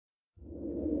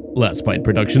Last Pint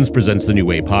Productions presents The New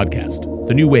Way podcast.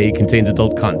 The New Way contains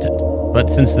adult content, but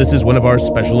since this is one of our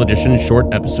special edition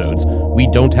short episodes, we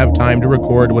don't have time to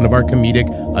record one of our comedic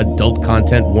adult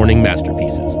content warning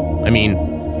masterpieces. I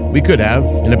mean, we could have,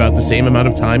 in about the same amount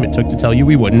of time it took to tell you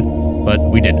we wouldn't, but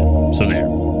we didn't, so there.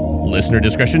 Listener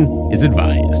discretion is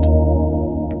advised.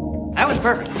 That was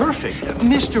perfect. Perfect.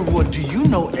 Mr. Wood, do you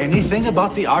know anything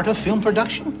about the art of film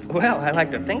production? Well, I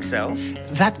like to think so.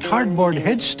 That cardboard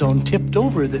headstone tipped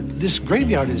over. This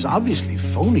graveyard is obviously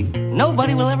phony.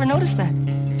 Nobody will ever notice that.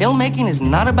 Filmmaking is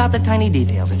not about the tiny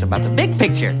details. It's about the big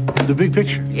picture. The big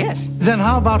picture? Yes. Then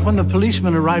how about when the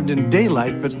policeman arrived in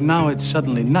daylight, but now it's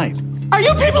suddenly night? Are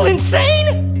you people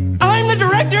insane? I'm the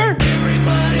director.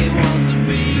 Everybody wants to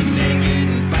be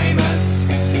naked and famous.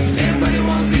 Everybody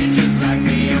wants to be just like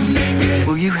me. I'm naked.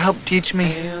 Will you help teach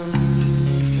me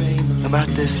about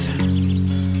this?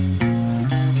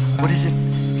 What is it?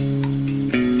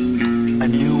 A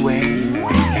new way?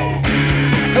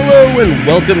 Hello and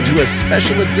welcome to a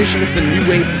special edition of the New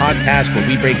Way podcast where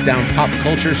we break down pop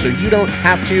culture so you don't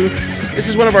have to. This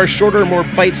is one of our shorter, more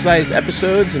bite-sized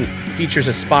episodes and features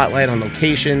a spotlight on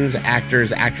locations,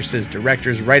 actors, actresses,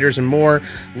 directors, writers, and more.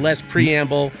 Less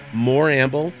preamble, more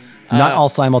amble. Not all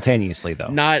simultaneously, though.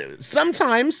 Not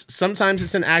sometimes. Sometimes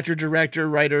it's an actor, director,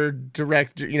 writer,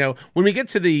 director. You know, when we get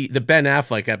to the Ben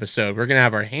Affleck episode, we're gonna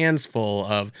have our hands full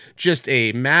of just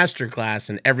a masterclass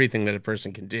in everything that a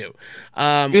person can do.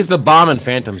 He's the bomb in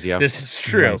Phantoms, yeah. This is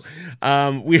true.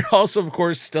 Nice. We're also, of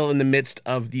course, still in the midst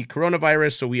of the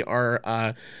coronavirus, so we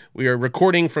are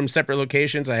recording from separate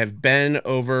locations. I have Ben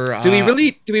over. Do we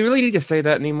really need to say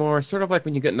that anymore? Sort of like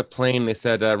when you get in a plane, they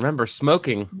said, "Remember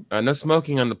smoking, no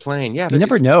smoking on the plane." Yeah, you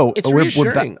never know. It's we're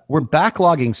reassuring. We're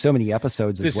backlogging so many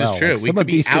episodes as This well. is true. Like, We some could of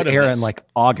be these out could of air this. in like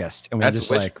August, and we're that's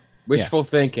just wishful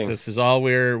thinking. This is all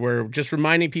we're just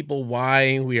reminding people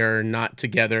why we are not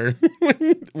together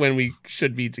when we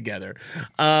should be together.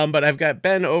 But I've got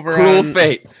Ben over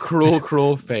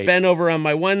Cruel fate. Ben over on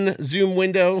my one Zoom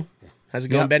window. How's it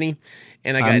going, Benny?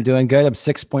 And I'm doing good. I'm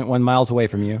 6.1 miles away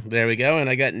from you. There we go. And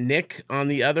I got Nick on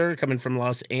the other, coming from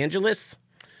Los Angeles.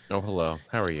 Oh, hello.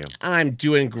 How are you? I'm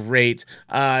doing great.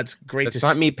 It's great It's to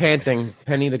not me panting.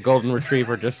 Penny, the golden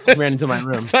retriever, just ran into my I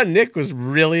room. thought Nick was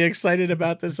really excited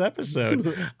about this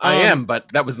episode. I am, but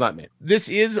that was not me. This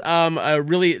is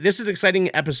this is an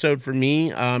exciting episode for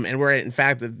me. And we're in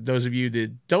fact, those of you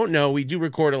that don't know, we do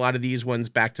record a lot of these ones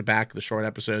back to back, the short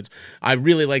episodes. I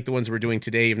really like the ones we're doing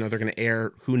today, even though they're going to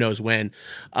air who knows when.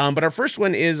 But our first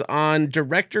one is on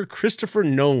director Christopher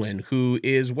Nolan, who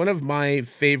is one of my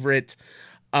favorite.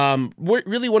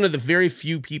 Really one of the very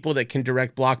few people that can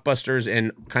direct blockbusters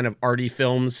and kind of arty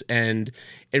films and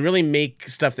really make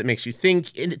stuff that makes you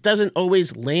think. And it doesn't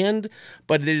always land,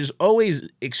 but it is always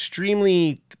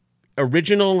extremely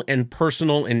original and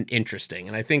personal and interesting.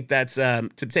 And I think that's to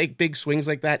take big swings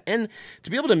like that and to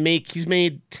be able to he's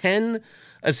made 10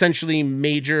 essentially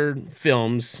major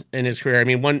films in his career. I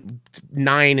mean,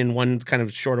 9 and one kind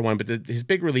of shorter one, but his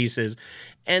big releases.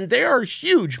 And they are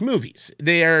huge movies.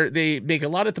 They make a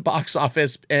lot at the box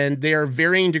office, and they are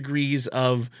varying degrees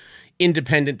of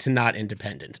independent to not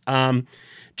independent.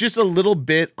 Just a little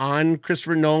bit on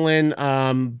Christopher Nolan.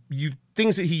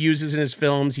 Things that he uses in his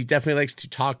films. He definitely likes to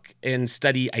talk and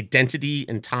study identity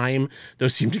and time.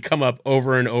 Those seem to come up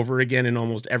over and over again in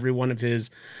almost every one of his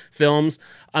films.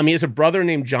 He has a brother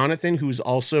named Jonathan who's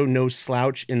also no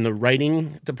slouch in the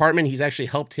writing department. He's actually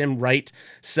helped him write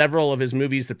several of his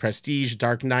movies, The Prestige,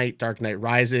 Dark Knight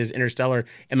Rises, Interstellar,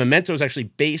 and Memento is actually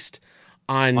based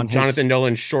on Jonathan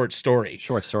Nolan's short story,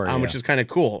 which is kind of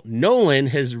cool. Nolan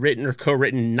has written or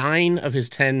co-written 9 of his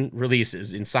 10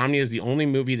 releases. Insomnia is the only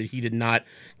movie that he did not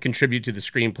contribute to the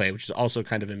screenplay, which is also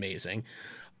kind of amazing.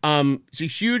 He's a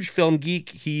huge film geek.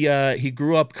 He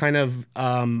grew up kind of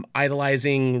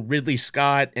idolizing Ridley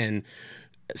Scott and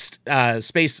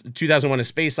Space 2001: A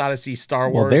Space Odyssey, Star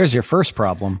Wars. Well, there's your first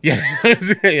problem. Yeah, I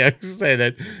was gonna say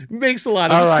that makes a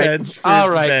lot of sense.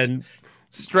 Ben.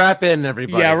 Strap in,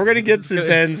 everybody. Yeah, we're going to get to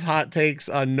Ben's hot takes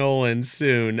on Nolan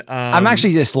soon. I'm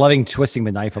actually just loving twisting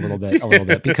the knife a little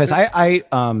bit because I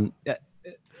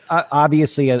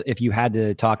obviously, if you had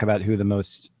to talk about who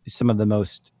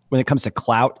when it comes to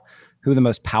clout, who the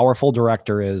most powerful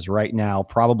director is right now,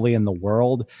 probably in the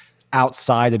world,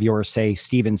 outside of your, say,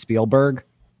 Steven Spielberg,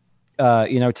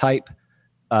 type,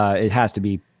 it has to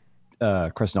be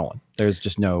Chris Nolan. There's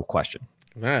just no question.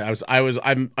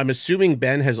 I'm assuming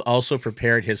Ben has also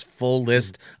prepared his full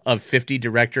list of 50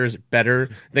 directors better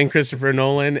than Christopher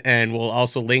Nolan, and will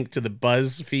also link to the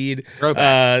BuzzFeed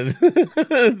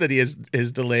that he is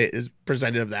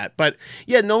presented of that. But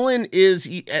yeah, Nolan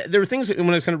there were things that when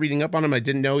I was kind of reading up on him, I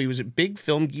didn't know he was a big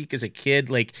film geek as a kid,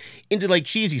 like into like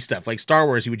cheesy stuff like Star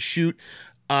Wars. He would shoot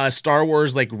Star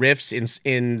Wars like riffs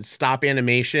in stop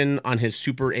animation on his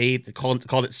Super 8. They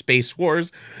called it Space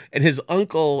Wars, and his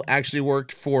uncle actually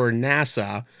worked for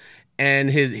NASA, and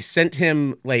he sent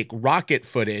him like rocket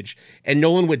footage, and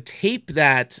Nolan would tape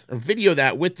that or video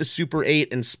that with the Super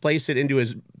 8 and splice it into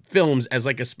his films as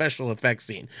like a special effects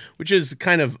scene, which is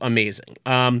kind of amazing.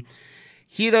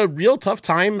 He had a real tough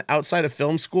time outside of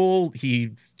film school.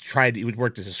 He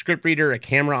worked as a script reader, a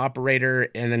camera operator,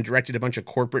 and then directed a bunch of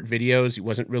corporate videos. He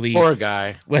wasn't really Poor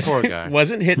guy.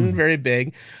 Wasn't hitting very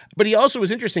big. But he also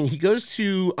was interesting. He goes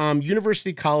to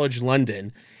University College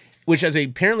London, which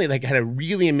apparently had a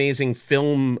really amazing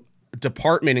film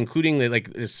department, including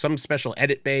there's some special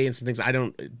edit bay and some things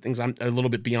I'm a little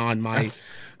bit beyond my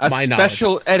knowledge.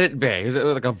 Special edit bay. Is it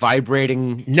like a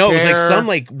vibrating No, chair? it was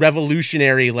like some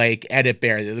revolutionary edit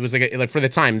bear. It was like for the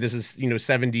time. This is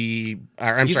 70.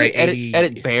 I'm You sorry, say 80.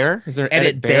 edit bear. Is there an Edit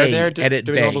edit bear bay, there edit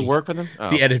doing all bay. the work for them? Oh.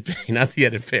 The edit bay, not the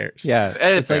edit bears. Yeah,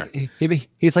 Edit it's like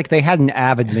he's like they had an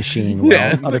Avid machine while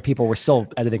Yeah. other people were still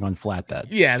editing on flatbed.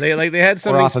 Yeah, they had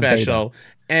something off of beta. special.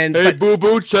 And Hey, boo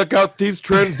boo, check out these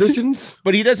transitions.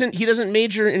 But he doesn't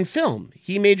major in film.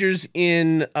 He majors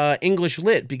in English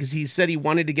lit because he said he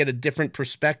wanted to get a different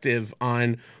perspective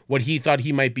on what he thought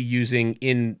he might be using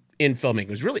in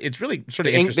filming. It's really sort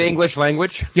of interesting. The English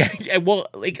language. Yeah. Well,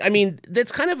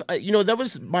 that's kind of that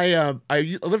was my.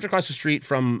 I lived across the street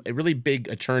from a really big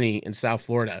attorney in South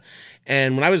Florida,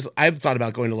 and when I thought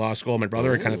about going to law school. My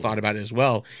brother kind of thought about it as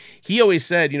well. He always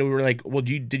said, we were like, well,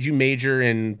 did you major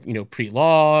in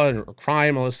pre-law or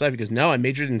crime, all this stuff? He goes, no, I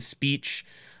majored in speech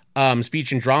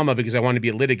and drama because I wanted to be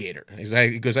a litigator.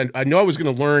 Because I know I was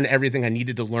going to learn everything I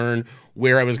needed to learn,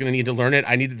 where I was going to need to learn it.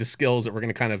 I needed the skills that were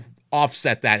going to kind of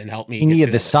offset that and help me. He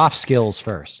needed the soft skills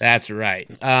first. That's right.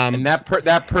 And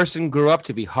that person grew up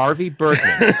to be Harvey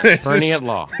Bergman, attorney at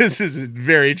law. This is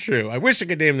very true. I wish I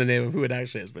could name the name of who it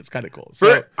actually is, but it's kind of cool.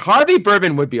 So Harvey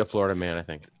Bergman would be a Florida man, I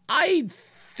think. I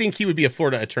think he would be a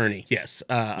Florida attorney. Yes,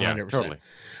 100%. Totally.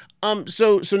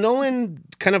 So Nolan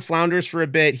kind of flounders for a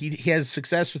bit. He has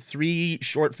success with 3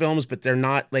 short films, but they're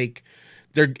not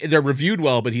they're reviewed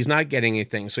well, but he's not getting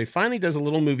anything. So he finally does a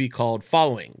little movie called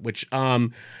Following, which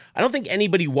I don't think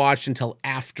anybody watched until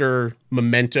after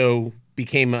Memento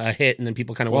became a hit, and then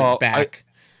people kind of went back.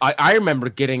 I remember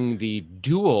getting the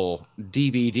dual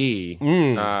DVD.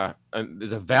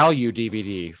 There's a value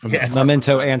DVD from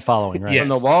Memento and Following, right? Yes. from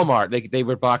the Walmart. They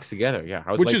were boxed together. Yeah,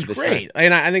 I was Which late is to this great.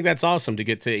 And I think that's awesome to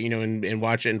get to, and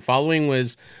watch it. And Following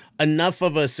was enough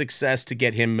of a success to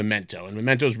get him Memento. And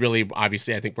Memento is really,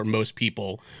 obviously, I think where most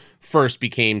people first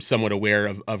became somewhat aware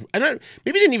of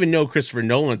maybe didn't even know Christopher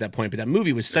Nolan at that point, but that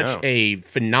movie was such a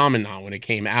phenomenon when it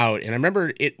came out. And I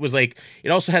remember it was it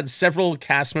also had several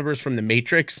cast members from The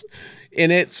Matrix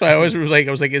in it. So I always was like,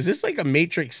 is this like a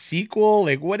Matrix sequel?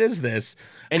 Like, what is this?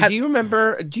 And do you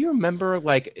remember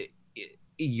like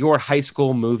your high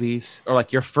school movies or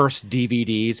like your first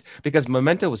DVDs? Because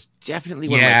Memento was definitely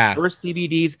one of my first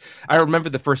DVDs. I remember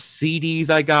the first CDs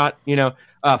I got,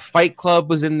 Fight Club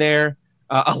was in there.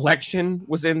 Election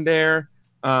was in there.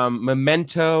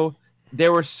 Memento.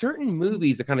 There were certain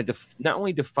movies that kind of not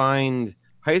only defined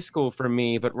high school for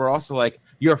me, but were also like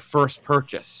your first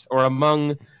purchase or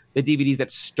among the DVDs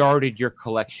that started your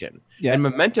collection. Yeah. And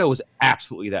Memento was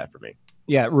absolutely that for me.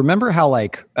 Yeah, remember how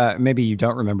maybe you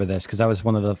don't remember this because I was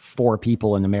one of the 4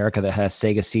 people in America that had a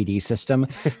Sega CD system,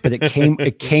 but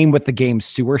it came with the game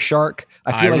Sewer Shark.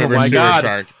 I remember Sewer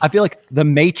Shark. I feel like The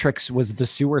Matrix was the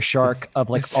Sewer Shark of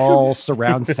all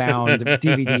surround sound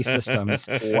DVD systems.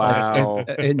 Wow.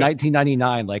 In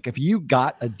 1999, if you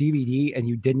got a DVD and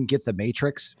you didn't get The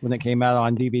Matrix when it came out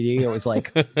on DVD, it was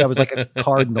that was like a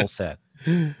cardinal set.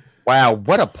 Wow,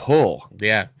 what a pull.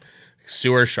 Yeah.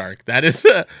 Sewer Shark. That is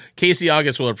Casey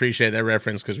August will appreciate that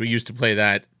reference because we used to play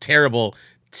that terrible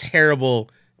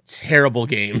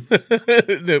game.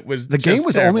 The game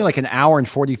was only like an hour and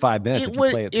 45 minutes.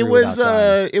 It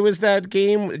was that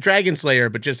game Dragon Slayer,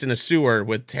 but just in a sewer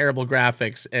with terrible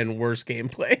graphics and worse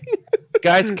gameplay.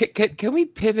 Guys, can we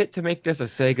pivot to make this a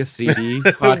Sega CD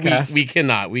podcast? we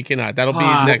cannot. That'll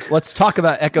be next. Let's talk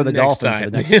about Echo the Dolphin time. for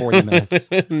the next 40 minutes.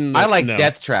 I like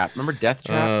Death Trap. Remember Death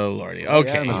Trap? Oh, Lordy.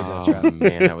 Okay. Oh,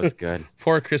 man, that was good.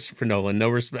 Poor Christopher Nolan. No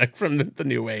respect from the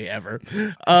new way ever.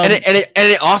 And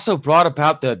it also brought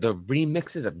about the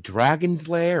remixes of Dragon's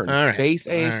Lair and Space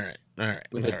Ace. All right.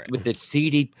 With the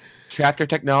CD chapter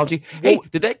technology. Hey,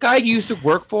 did that guy you used to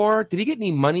work for? Did he get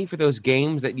any money for those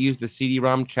games that use the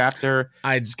CD-ROM chapter?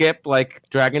 I'd skip like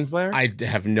Dragon's Lair. I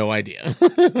have no idea.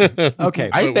 Okay,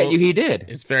 I bet you he did.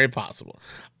 It's very possible.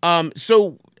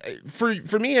 So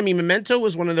for me, I mean, Memento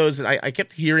was one of those that I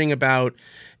kept hearing about,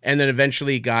 and then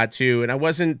eventually got to, and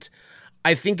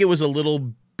I think it was a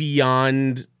little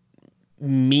beyond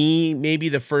me maybe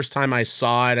the first time I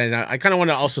saw it, and I kind of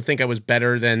want to also think I was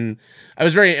better than I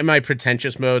was very in my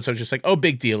pretentious mode, so I was just like, oh,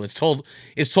 big deal, it's told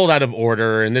out of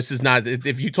order, and this is not,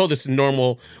 if you told this in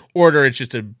normal order, it's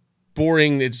just a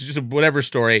boring, it's just a whatever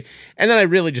story. And then I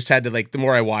really just had to, like, the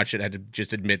more I watch it, I had to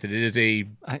just admit that it is a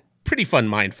pretty fun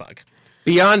mindfuck.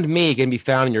 Beyond Me can be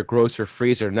found in your grocer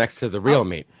freezer next to the real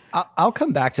meat. I'll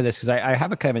come back to this because I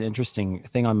have a kind of an interesting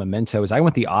thing on Memento. Is I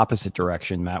went the opposite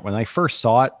direction, Matt. When I first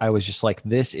saw it, I was just like,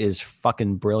 this is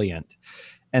fucking brilliant.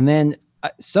 And then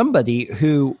somebody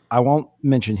who, I won't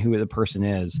mention who the person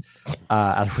is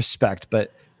out of respect,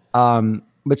 but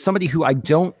somebody who I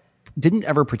didn't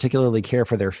ever particularly care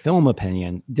for their film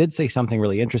opinion did say something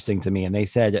really interesting to me. And they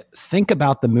said, think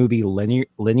about the movie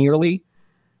linearly,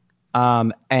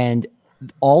 and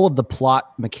all of the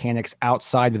plot mechanics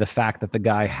outside of the fact that the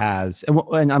guy has,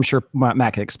 and I'm sure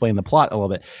Matt can explain the plot a little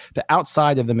bit, but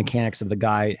outside of the mechanics of the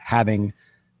guy having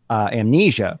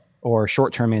amnesia or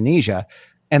short-term amnesia,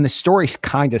 and the story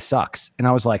kind of sucks. And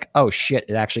I was like, oh shit,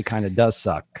 it actually kind of does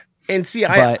suck. And see,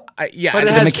 but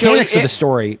the mechanics of the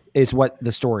story is what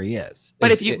the story is.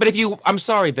 But if you, I'm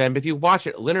sorry, Ben, but if you watch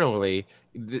it linearly,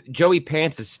 Joey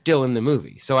Pants is still in the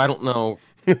movie, so I don't know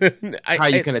how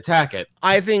you can attack it.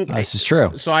 I think this is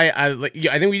true. So I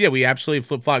think we did. We absolutely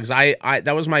flip flopped, because I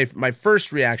that was my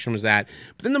first reaction was that.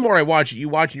 But then the more I watch it, you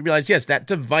realize, yes, that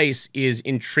device is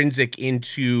intrinsic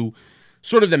into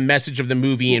sort of the message of the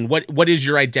movie, and what is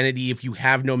your identity if you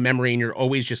have no memory and you're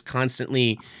always just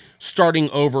constantly starting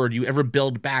over. Do you ever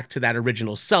build back to that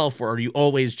original self, or are you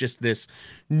always just this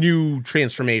new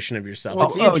transformation of yourself? Well,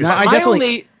 it's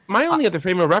interesting. My only other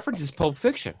frame of reference is Pulp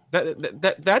Fiction.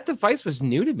 That device was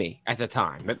new to me at the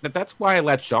time. That's why I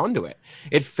latched onto it.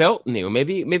 It felt new.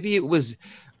 Maybe it was,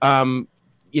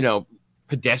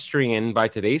 pedestrian by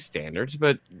today's standards.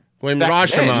 But when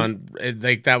Rashomon,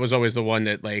 like, that was always the one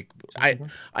that, like, I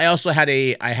also had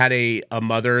a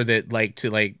mother that liked to,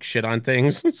 like, shit on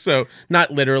things. So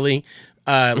not literally.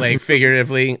 Like,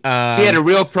 figuratively. She had a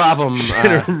real problem.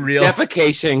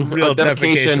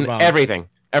 Defecation, everything.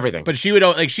 But she would,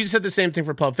 like, she said the same thing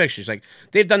for Pulp Fiction. She's like,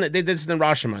 they did this in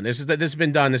Rashomon. This has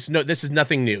been done. This is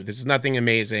nothing new. This is nothing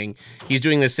amazing. He's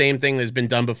doing the same thing that's been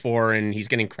done before, and he's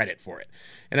getting credit for it.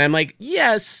 And I'm like,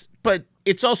 yes, but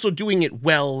it's also doing it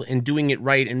well and doing it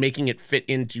right and making it fit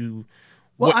into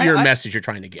what your message you're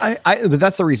trying to get. But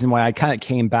that's the reason why I kind of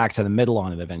came back to the middle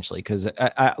on it eventually, because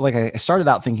I started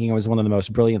out thinking it was one of the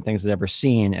most brilliant things I'd ever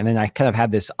seen, and then I kind of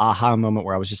had this aha moment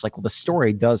where I was just like, well, the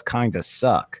story does kind of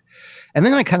suck. And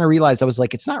then I kind of realized, I was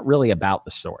like, it's not really about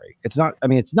the story. It's not. I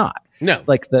mean, it's not. No.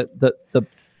 Like the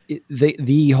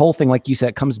whole thing, like you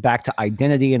said, comes back to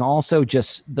identity, and also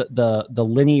just the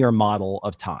linear model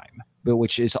of time,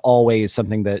 which is always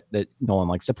something that Nolan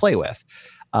likes to play with,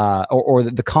 or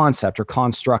the concept or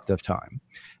construct of time.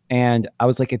 And I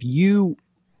was like, if you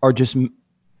are just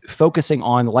focusing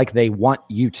on, like they want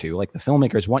you to, like the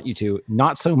filmmakers want you to,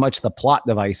 not so much the plot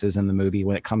devices in the movie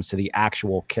when it comes to the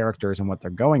actual characters and what they're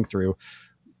going through,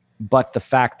 but the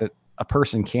fact that a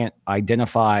person can't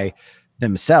identify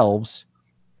themselves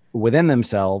within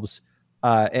themselves,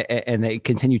 and they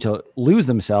continue to lose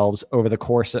themselves over the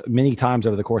course of, many times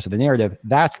over the course of the narrative.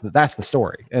 That's the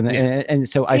story. And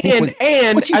so I think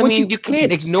you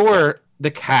can't ignore the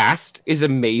cast is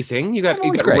amazing. You got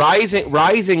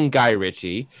rising Guy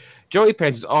Ritchie. Joey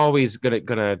Pants is always gonna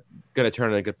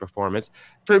turn in a good performance.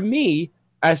 For me,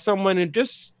 as someone who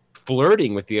just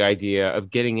flirting with the idea of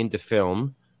getting into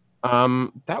film,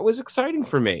 that was exciting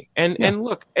for me. And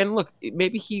look,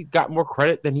 maybe he got more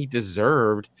credit than he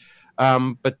deserved.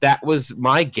 But that was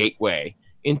my gateway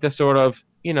into sort of,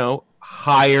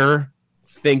 higher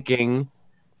thinking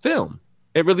film.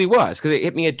 It really was, because it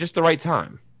hit me at just the right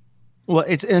time. Well,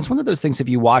 it's one of those things, if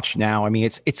you watch now, I mean,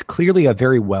 it's clearly a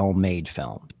very well-made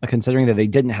film, considering that they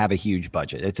didn't have a huge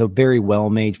budget. It's a very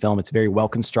well-made film. It's very well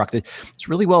constructed. It's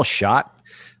really well shot.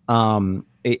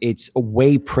 It's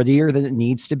way prettier than it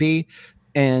needs to be.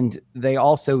 And they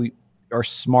also are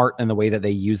smart in the way that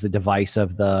they use the device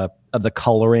of the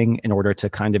coloring in order to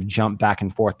kind of jump back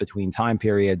and forth between time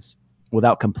periods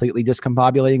without completely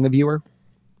discombobulating the viewer.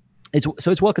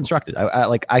 It's well constructed.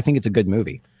 I think it's a good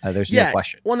movie. There's no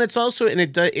question. Well, and it's also, and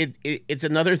it's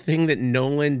another thing that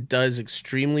Nolan does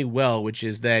extremely well, which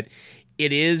is that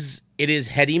it is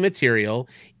heady material.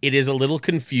 It is a little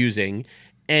confusing,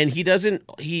 and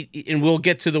and we'll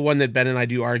get to the one that Ben and I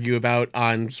do argue about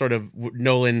on sort of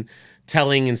Nolan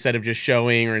telling instead of just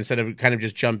showing, or instead of kind of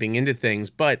just jumping into things.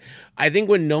 But I think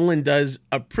what Nolan does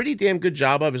a pretty damn good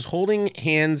job of is holding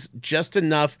hands just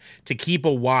enough to keep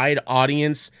a wide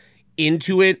audience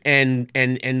into it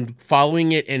and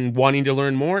following it and wanting to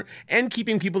learn more, and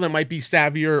keeping people that might be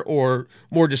savvier or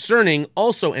more discerning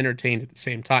also entertained at the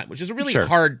same time, which is a really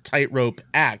hard tightrope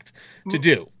act to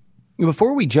do.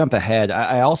 Before we jump ahead,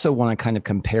 I also want to kind of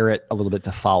compare it a little bit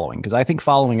to Following, because I think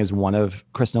Following is one of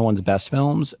Chris Nolan's best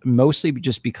films, mostly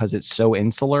just because it's so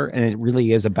insular, and it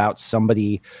really is about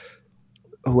somebody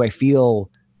who I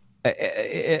feel,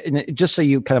 just so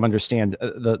you kind of understand,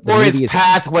 the his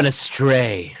path went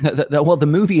astray. The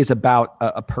movie is about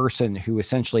a person who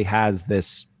essentially has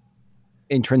this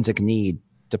intrinsic need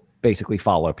to basically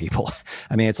follow people.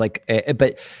 I mean, it's like,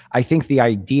 but I think the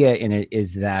idea in it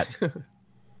is that.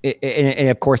 And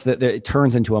of course, it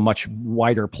turns into a much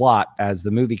wider plot as the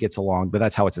movie gets along, but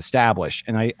that's how it's established.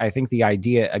 And I think the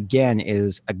idea, again,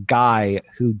 is a guy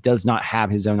who does not have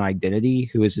his own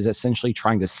identity, who is essentially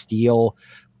trying to steal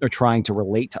or trying to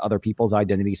relate to other people's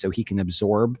identity so he can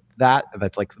absorb that.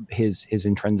 That's like his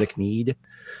intrinsic need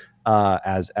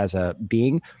as a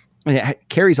being. And it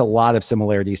carries a lot of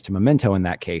similarities to Memento in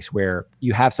that case, where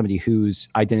you have somebody whose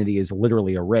identity is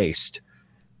literally erased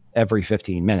every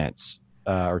 15 minutes.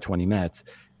 Or 20 minutes,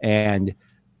 and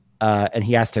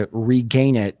he has to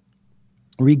regains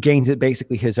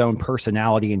basically his own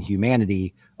personality and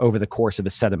humanity over the course of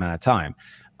a set amount of time.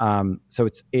 So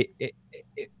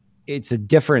it's a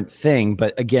different thing,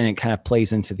 but again, it kind of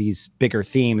plays into these bigger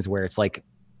themes where it's like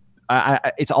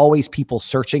it's always people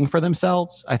searching for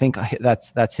themselves. I think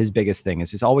that's his biggest thing.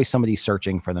 Is it's always somebody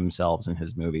searching for themselves in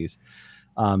his movies,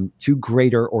 to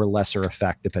greater or lesser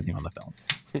effect depending on the film.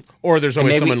 Or there's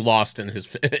always someone lost in his.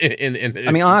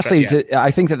 I mean, honestly,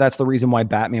 I think that's the reason why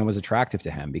Batman was attractive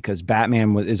to him, because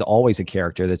Batman is always a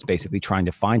character that's basically trying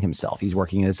to find himself. He's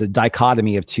working as a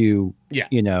dichotomy of two,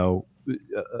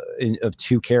 of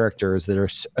two characters that are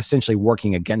essentially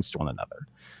working against one another.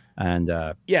 And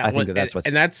I think that's what's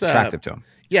attractive to him.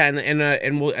 Yeah, and I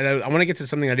want to get to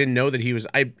something I didn't know that he was.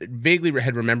 I vaguely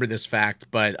had remembered this fact,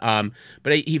 but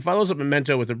he follows up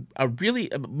Memento with a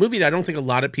movie that I don't think a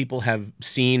lot of people have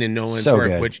seen in Nolan's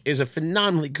work, which is a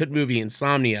phenomenally good movie,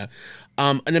 Insomnia.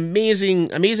 An amazing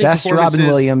best Robin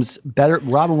Williams.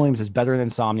 Robin Williams is better in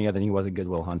Insomnia than he was in Good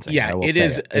Will Hunting. Yeah, it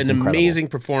is an amazing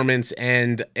performance,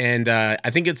 and I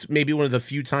think it's maybe one of the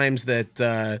few times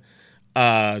that.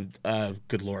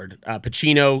 Good Lord,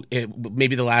 Pacino,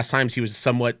 maybe the last times he was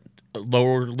somewhat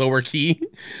lower key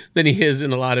than he is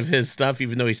in a lot of his stuff,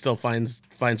 even though he still finds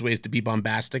ways to be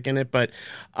bombastic in it. But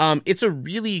it's a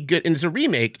really good, and it's a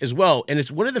remake as well, and it's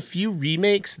one of the few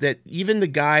remakes that even the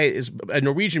guy is a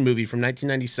Norwegian movie from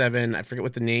 1997. I forget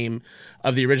what the name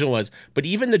of the original was, but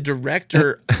even the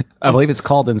director, I believe it's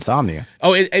called Insomnia.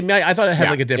 Oh, I thought it had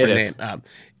like a different name.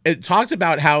 It talked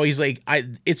about how he's like,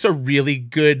 it's a really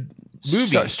good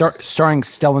movie starring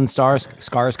Stellan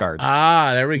Skarsgård.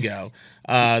 Ah, there we go.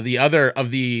 The other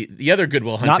Good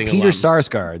Will Hunting, not Peter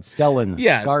Sarsgaard, Stellan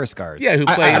Skarsgård. Yeah, who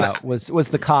plays was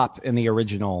the cop in the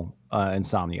original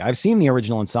Insomnia. I've seen the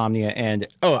original Insomnia, and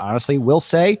honestly, will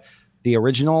say the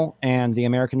original and the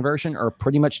American version are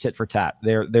pretty much tit for tat.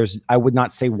 I would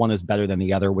not say one is better than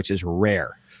the other, which is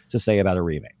rare to say about a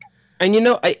remake. And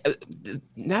now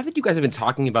that you guys have been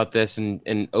talking about this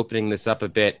and opening this up a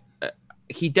bit.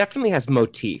 He definitely has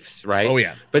motifs, right? Oh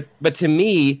yeah. But to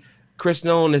me, Chris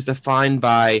Nolan is defined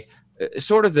by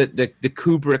sort of the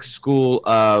Kubrick school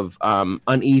of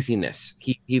uneasiness.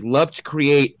 He loved to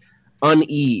create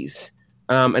unease,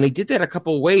 and he did that a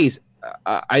couple of ways.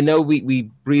 I know we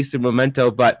breezed through Memento,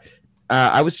 but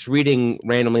I was reading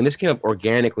randomly, and this came up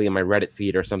organically in my Reddit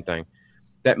feed or something,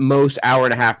 that most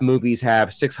hour-and-a-half movies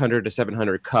have 600 to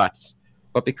 700 cuts,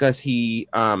 but because he,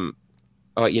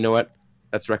 you know what?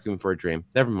 That's Requiem for a Dream.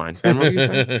 Never mind. Ben, what were you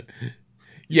saying?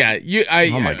 Yeah,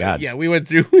 oh my God. Yeah, we went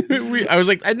through. I was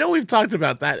like, I know we've talked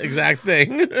about that exact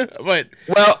thing, but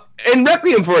in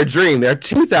Requiem for a Dream, there are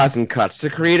 2,000 cuts to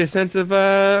create a sense of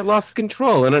loss of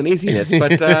control and uneasiness.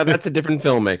 But that's a different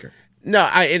filmmaker. No,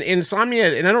 in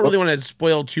Insomnia, and I don't really want to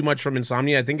spoil too much from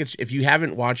Insomnia. I think if you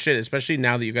haven't watched it, especially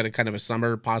now that you've got a kind of a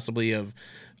summer possibly of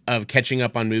catching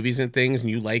up on movies and things, and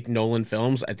you like Nolan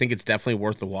films, I think it's definitely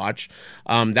worth the watch.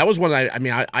 That was one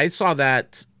I saw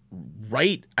that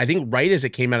right as it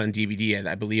came out on DVD,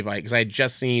 I believe, because I had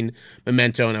just seen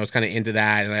Memento and I was kind of into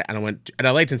that, and I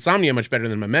liked Insomnia much better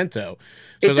than Memento.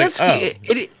 So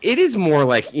it is more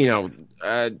like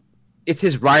it's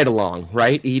his ride along,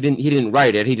 right? He didn't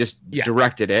write it. He just Yeah.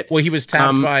 directed it. Well, he was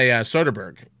tapped by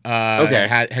Soderbergh. Okay.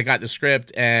 Had got the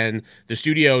script, and the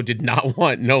studio did not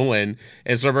want Nolan,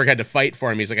 and Soderbergh had to fight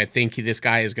for him. He's like, I think this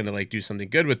guy is going to like do something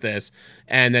good with this,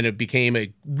 and then it became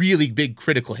a really big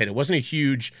critical hit. It wasn't a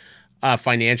huge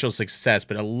financial success,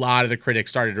 but a lot of the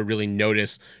critics started to really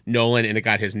notice Nolan, and it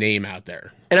got his name out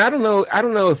there. And I don't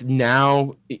know if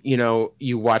now,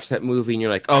 you watch that movie and you're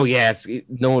like, oh yeah,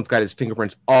 Nolan's got his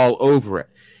fingerprints all over it.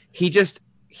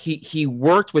 He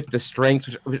worked with the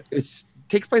strengths. It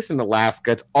takes place in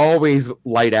Alaska. It's always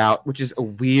light out, which is a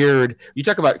weird. You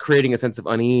talk about creating a sense of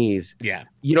unease. Yeah.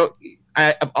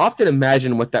 I've often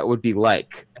imagined what that would be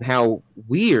like and how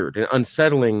weird and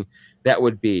unsettling that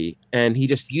would be. And he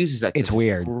just uses that. It's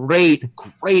weird. Great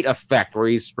effect where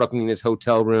he's struggling in his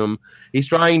hotel room. He's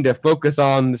trying to focus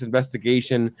on this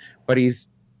investigation, but he's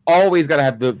always got to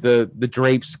have the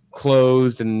drapes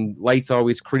closed and lights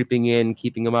always creeping in,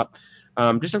 keeping him up.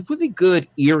 Just a really good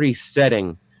eerie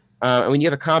setting. And when you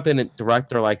have a competent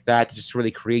director like that to just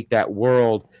really create that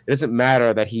world, it doesn't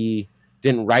matter that he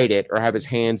didn't write it or have his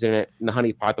hands in it in the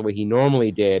honeypot the way he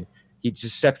normally did. He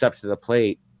just stepped up to the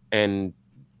plate and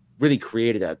really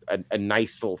created a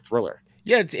nice little thriller.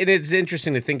 Yeah, it's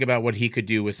interesting to think about what he could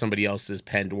do with somebody else's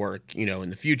penned work, in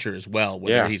the future as well,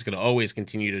 whether he's going to always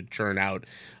continue to churn out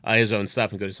his own stuff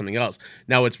and go to something else.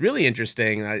 Now, what's really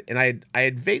interesting, and I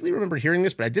had vaguely remember hearing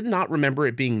this, but I did not remember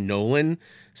it being Nolan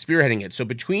spearheading it. So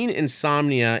between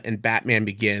Insomnia and Batman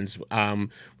Begins,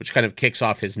 which kind of kicks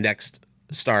off his next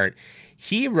start,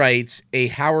 he writes a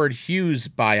Howard Hughes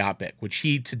biopic, which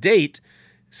he, to date,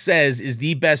 says is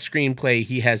the best screenplay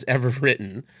he has ever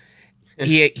written.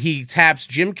 He taps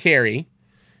Jim Carrey.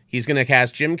 He's going to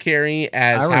cast Jim Carrey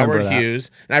as Howard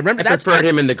Hughes. And I preferred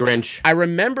him in The Grinch. I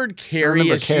remembered Carrey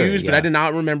as Hughes, but I did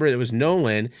not remember it was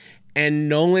Nolan. And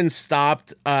Nolan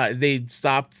stopped. They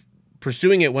stopped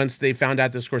pursuing it once they found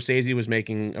out that Scorsese was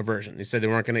making a version. They said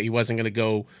he wasn't going to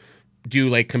go do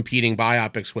like competing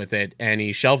biopics with it, and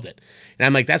he shelved it. And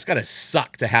I'm like, that's gotta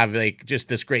suck to have like just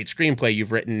this great screenplay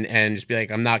you've written and just be like,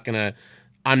 I'm not gonna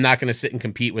sit and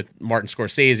compete with Martin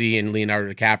Scorsese and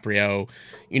Leonardo DiCaprio,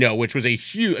 which was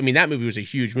that movie was a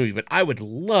huge movie, but I would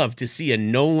love to see a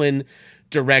Nolan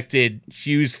directed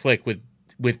Hughes flick with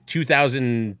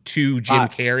 2002 Jim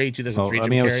Carrey, 2003 Jim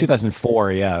Carrey. It was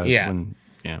 2004, yeah.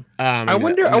 I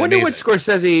wonder what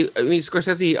Scorsese.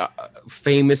 Scorsese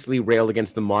famously railed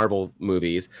against the Marvel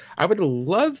movies. I would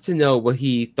love to know what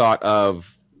he thought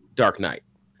of Dark Knight,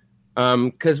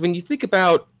 because when you think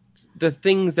about the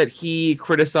things that he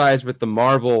criticized with the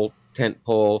Marvel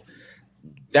tentpole,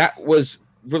 that was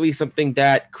really something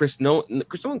that Chris Nolan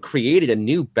created a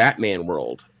new Batman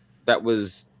world that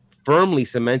was firmly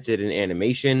cemented in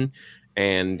animation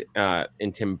and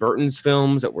in Tim Burton's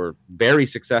films that were very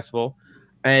successful.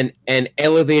 And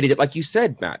elevated it, like you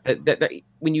said, Matt. That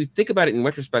when you think about it in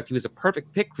retrospect, he was a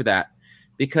perfect pick for that,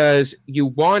 because you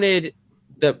wanted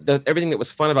the everything that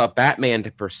was fun about Batman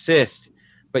to persist,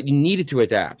 but you needed to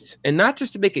adapt, and not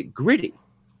just to make it gritty,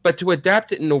 but to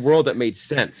adapt it in a world that made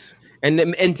sense, and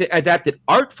to adapt it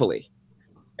artfully.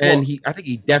 And I think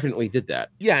he definitely did that.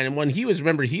 Yeah, and when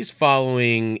he's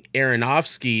following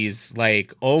Aronofsky's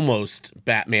like almost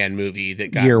Batman movie that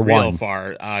got real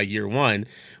far, Year One,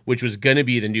 which was going to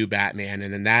be the new Batman,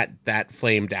 and then that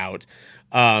flamed out.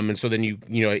 And so then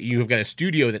you've got a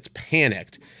studio that's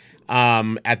panicked.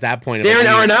 At that point, Darren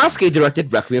Aronofsky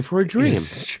directed Requiem for a Dream.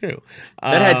 It's true.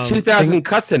 That had 2,000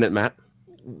 cuts in it, Matt.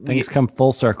 Things come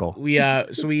full circle.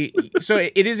 So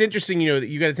it is interesting,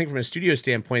 you got to think from a studio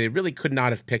standpoint, they really could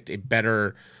not have picked a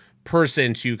better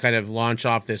person to kind of launch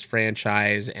off this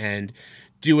franchise and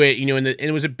do it, and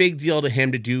it was a big deal to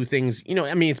him to do things,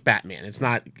 it's Batman. It's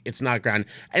not ground.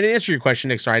 I didn't answer your question,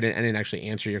 Nick. Sorry, I didn't actually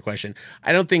answer your question.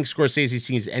 I don't think Scorsese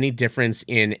sees any difference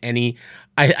in any.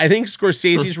 I think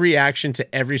Scorsese's reaction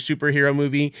to every superhero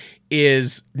movie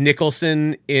is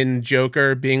Nicholson in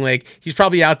Joker being like, he's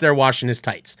probably out there washing his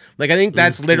tights. Like, I think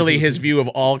that's literally his view of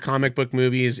all comic book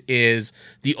movies is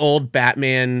the old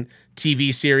Batman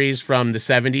TV series from the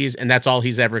 70s, and that's all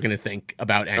he's ever going to think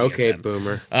about any of them.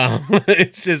 Boomer. I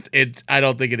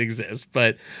don't think it exists.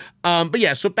 But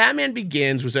yeah, so Batman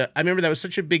Begins I remember that was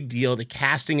such a big deal. The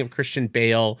casting of Christian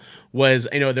Bale was,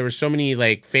 there were so many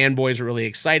like fanboys were really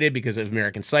excited because of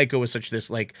American Psycho was such this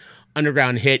like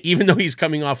underground hit, even though he's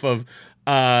coming off of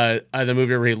the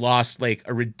movie where he lost like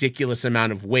a ridiculous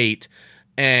amount of weight,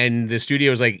 and the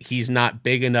studio was like, he's not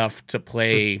big enough to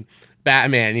play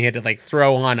Batman. He had to like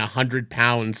throw on 100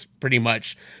 pounds pretty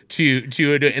much to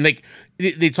and like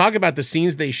they talk about the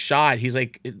scenes they shot. He's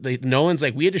like, Nolan's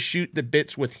like, we had to shoot the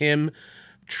bits with him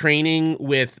training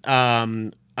with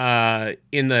where's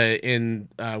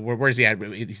he at?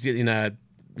 He's in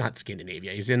not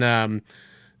Scandinavia. He's in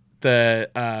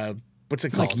the what's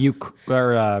it called?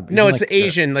 No, it's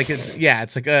Asian.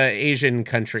 It's like a Asian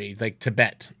country, like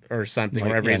Tibet or something.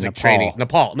 Wherever he's like training.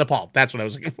 Nepal. That's what I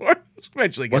was looking for.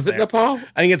 Eventually, was it Nepal?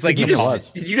 I think it's like Nepal.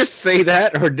 Did you just say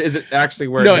that, or is it actually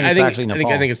where? No, I think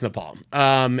it's Nepal.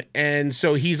 And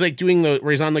so he's like doing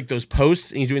where he's on like those posts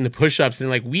and he's doing the push-ups, and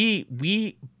like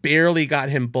we barely got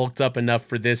him bulked up enough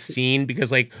for this scene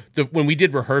because like when we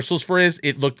did rehearsals for this,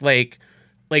 it looked like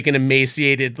an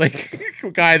emaciated like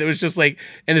guy that was just like,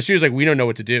 and the studio's like, we don't know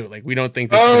what to do. Like, we don't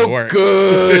think this is gonna work.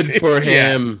 Good for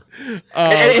him.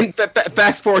 And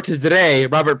fast forward to today,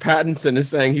 Robert Pattinson is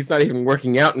saying he's not even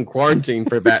working out in quarantine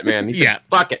for Batman. He said,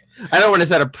 fuck it. I don't want to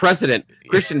set a precedent.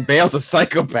 Christian Bale's a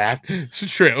psychopath. It's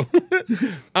true.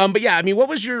 But yeah, I mean, what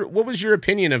was your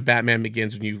opinion of Batman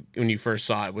Begins when you first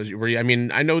saw it? Were you, I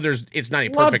mean, I know it's not a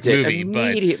perfect movie,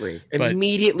 immediately.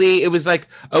 Immediately, it was like,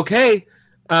 okay.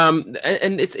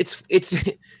 And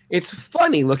it's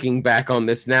funny looking back on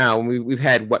this now. We've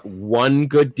had one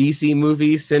good DC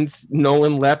movie since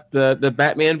Nolan left the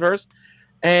Batman verse,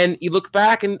 and you look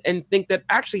back and think that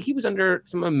actually he was under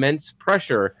some immense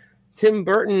pressure. Tim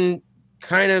Burton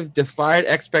kind of defied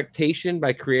expectation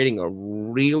by creating a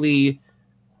really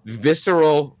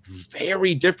visceral,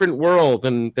 very different world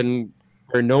than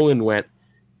where Nolan went,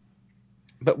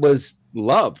 but was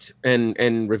loved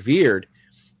and revered.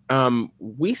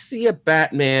 We see a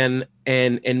Batman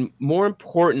and more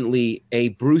importantly, a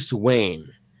Bruce Wayne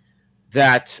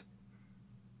that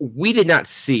we did not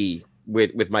see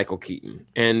with Michael Keaton.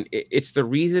 And it's the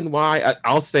reason why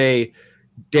I'll say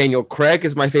Daniel Craig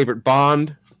is my favorite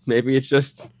Bond. Maybe it's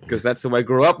just because that's who I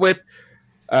grew up with.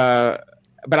 But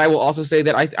I will also say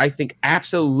that I think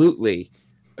absolutely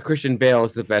Christian Bale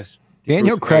is the best.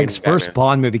 Daniel Craig's first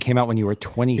Bond movie came out when you were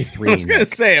 23. I was going to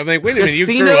say, I'm like, wait a minute, you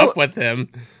grew up with him.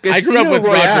 I grew up with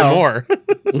Roger Moore.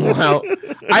 Well,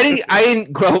 I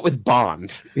didn't grow up with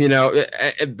Bond. You know,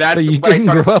 that's so you didn't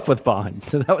grow up with Bond.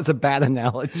 So that was a bad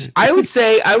analogy. I would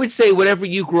say whenever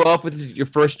you grow up with your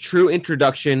first true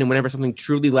introduction and whenever something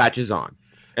truly latches on.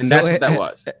 And that's what that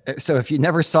was. So if you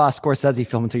never saw a Scorsese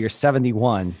film until you're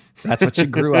 71, that's what you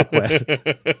grew up with.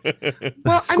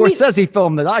 Well, Scorsese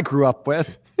film that I grew up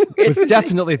with was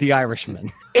definitely The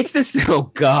Irishman. It's this.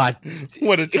 Oh God,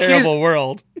 what a terrible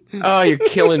world! Oh, you're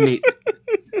killing me.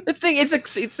 The thing is,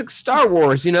 it's like Star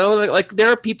Wars. You know, like there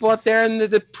are people out there, and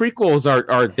the prequels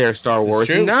are their Star Wars.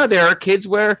 And now there are kids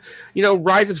where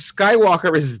Rise of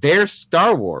Skywalker is their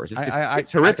Star Wars.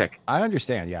 It's horrific. I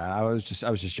understand. Yeah, I was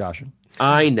just joshing.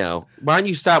 I know. Why don't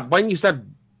you stop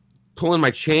pulling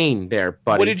my chain there,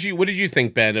 buddy? What did you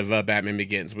think, Ben, of Batman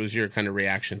Begins? What was your kind of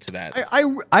reaction to that?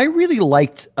 I really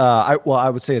liked. I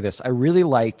would say this. I really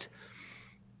liked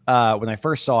when I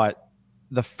first saw it,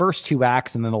 the first two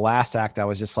acts, and then the last act. I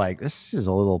was just like, this is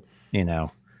a little,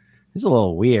 it's a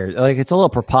little weird. Like, it's a little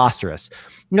preposterous.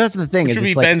 That's the thing. Which would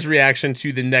be Ben's reaction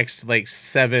to the next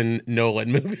 7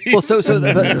 Nolan movies. Well, so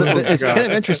it's kind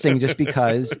of interesting just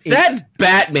because that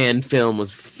Batman film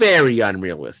was very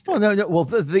unrealistic. Well, no. Well,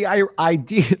 the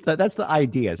idea that's the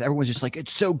idea is everyone's just like,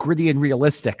 it's so gritty and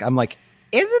realistic. I'm like,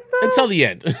 is it though? Until the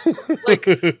end. Like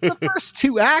the first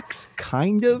 2 acts,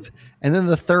 kind of, and then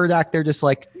the third act, they're just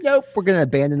like, nope, we're gonna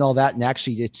abandon all that, and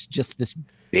actually, it's just this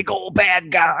big old bad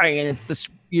guy, and it's this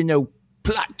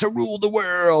plot to rule the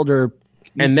world, or.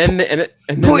 And then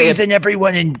poison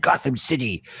everyone in Gotham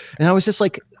City. And I was just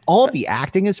like, all the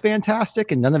acting is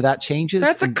fantastic and none of that changes.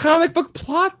 That's a comic book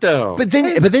plot though. But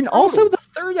then also the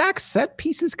third act set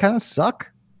pieces kind of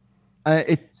suck.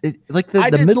 It like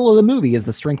the middle of the movie is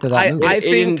the strength of that movie. I think it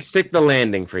didn't stick the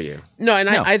landing for you. No, and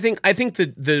no. I think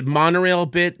the monorail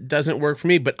bit doesn't work for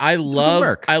me, but I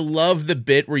love the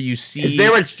bit where you see. Is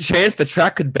there a chance the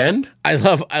track could bend? I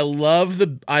love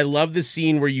the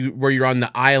scene where you're on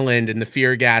the island and the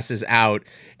fear gas is out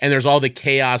and there's all the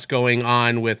chaos going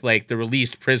on with like the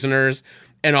released prisoners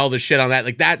and all the shit on that,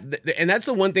 like that, and that's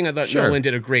the one thing I thought Nolan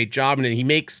did a great job in. And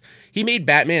he made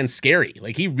Batman scary.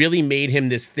 Like, he really made him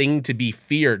this thing to be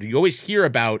feared. You always hear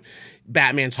about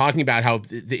Batman talking about how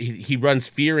he runs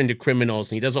fear into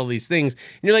criminals and he does all these things.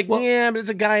 And you're like, yeah, but it's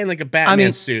a guy in like a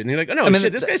Batman suit. And you're like, oh no,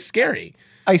 shit, this guy's scary.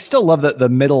 I still love the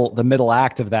middle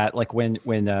act of that, like when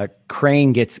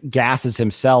Crane gasses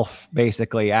himself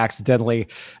basically accidentally,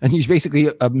 and he's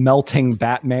basically a melting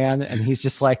Batman, and he's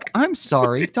just like, I'm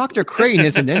sorry, Dr. Crane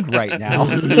isn't in right now.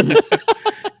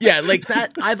 Yeah, like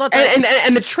that. I thought that,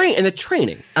 and the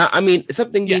training. I mean,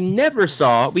 something you never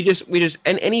saw. We just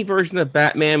in any version of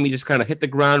Batman, we just kind of hit the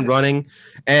ground running,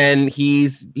 and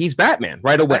he's Batman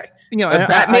right away. You know,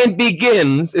 Batman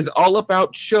Begins is all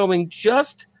about showing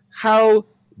just how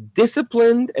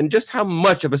disciplined and just how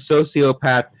much of a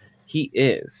sociopath he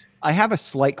is. I have a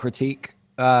slight critique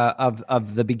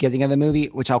of the beginning of the movie,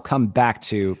 which I'll come back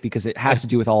to because it has to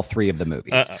do with all three of the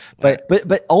movies.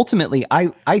 But ultimately,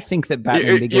 I think that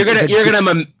Batman Begins.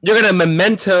 You're gonna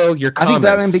memento your comments. I think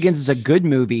Batman Begins is a good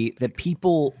movie that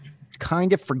people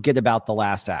kind of forget about the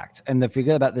last act, and they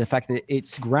forget about the fact that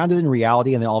it's grounded in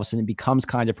reality, and then all of a sudden it becomes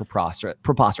kind of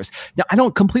preposterous. Now, I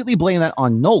don't completely blame that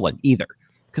on Nolan either,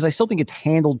 because I still think it's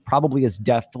handled probably as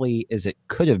deftly as it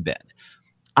could have been.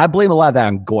 I blame a lot of that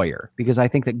on Goyer, because I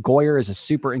think that Goyer is a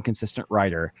super inconsistent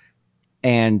writer,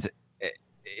 and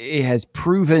it has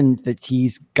proven that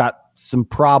he's got some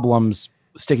problems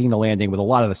sticking the landing with a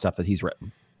lot of the stuff that he's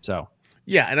written. So,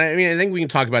 yeah, and I mean, I think we can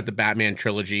talk about the Batman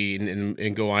trilogy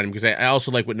and go on, because I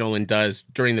also like what Nolan does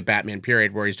during the Batman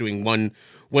period, where he's doing one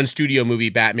studio movie,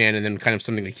 Batman, and then kind of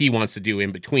something that he wants to do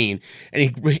in between, and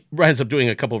he ends up doing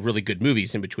a couple of really good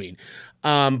movies in between.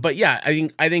 But yeah,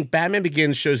 I think Batman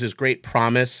Begins shows this great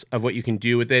promise of what you can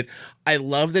do with it. I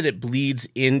love that it bleeds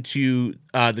into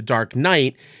The Dark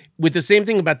Knight with the same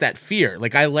thing about that fear.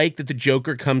 Like, I like that the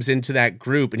Joker comes into that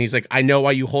group and he's like, I know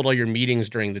why you hold all your meetings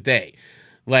during the day.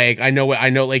 Like, I know,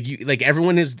 like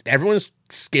everyone's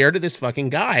scared of this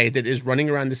fucking guy that is running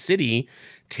around the city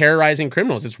terrorizing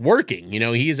criminals. It's working,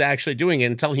 he is actually doing it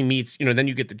until he meets, then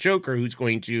you get the Joker, who's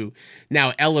going to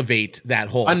now elevate that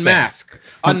whole unmask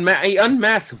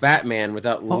Batman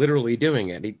without literally doing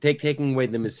it. He taking away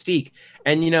the mystique.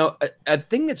 And a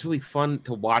thing that's really fun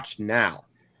to watch now,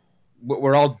 what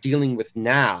we're all dealing with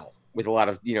now, with a lot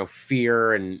of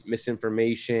fear and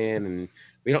misinformation, and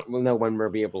we don't know when we'll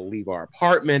be able to leave our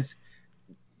apartments.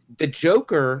 The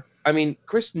Joker, I mean,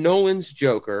 Chris Nolan's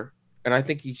Joker, and I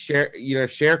think he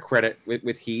share credit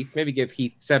with Heath. Maybe give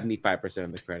Heath 75%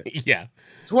 of the credit. Yeah,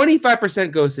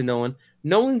 25% goes to Nolan.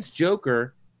 Nolan's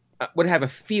Joker would have a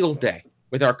field day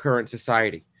with our current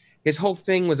society. His whole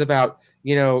thing was about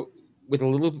with a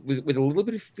little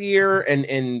bit of fear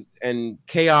and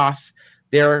chaos.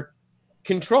 They're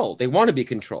controlled. They want to be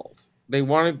controlled. They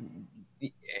want to.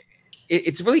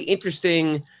 It's a really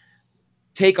interesting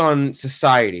take on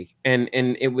society, and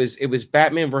it was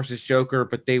Batman versus Joker,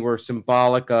 but they were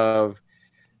symbolic of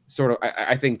sort of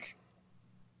I think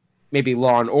maybe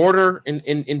law and order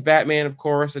in Batman, of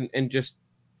course, and just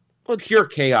pure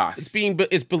chaos.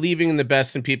 It's believing in the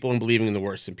best in people and believing in the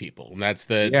worst in people, and that's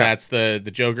the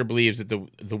Joker believes that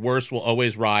the worst will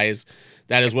always rise.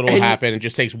 That is what will happen. It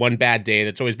just takes one bad day.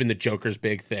 That's always been the Joker's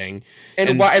big thing.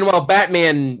 And while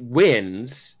Batman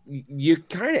wins, you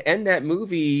kind of end that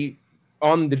movie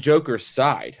on the Joker's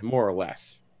side, more or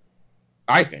less.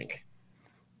 I think.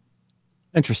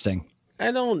 Interesting.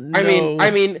 I don't know.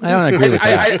 I mean, I don't agree with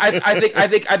that.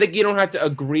 I think you don't have to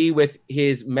agree with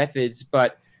his methods,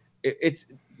 but it's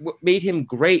what made him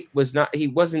great was he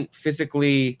wasn't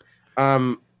physically,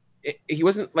 he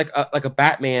wasn't like a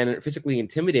Batman, physically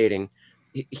intimidating.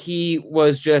 He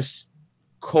was just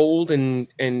cold and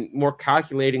more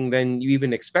calculating than you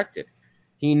even expected.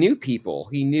 He knew people.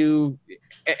 He knew,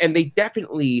 and they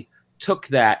definitely took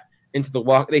that into the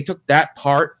walk. They took that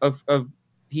part of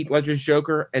Heath Ledger's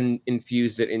Joker and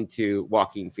infused it into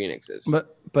Joaquin Phoenix's.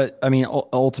 But I mean,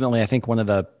 ultimately, I think one of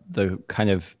the kind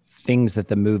of things that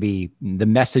the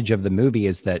message of the movie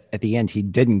is that at the end he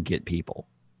didn't get people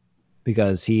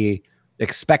because he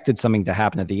expected something to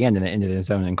happen at the end and it ended in his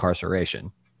own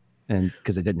incarceration, and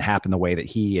because it didn't happen the way that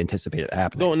he anticipated it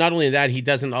happening. No, not only that,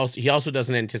 he also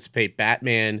doesn't anticipate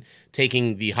Batman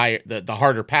taking the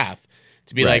harder path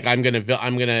to be right. like,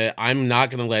 I'm not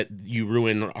gonna let you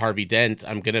ruin Harvey Dent.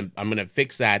 I'm gonna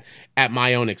fix that at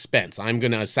my own expense. I'm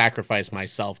gonna sacrifice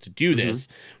myself to do this.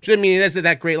 Which, I mean, that's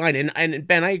that great line. And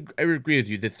Ben, I agree with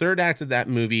you. The third act of that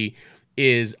movie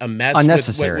is a mess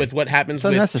with what happens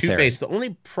with Two-Face. The only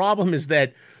problem is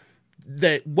that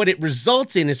what it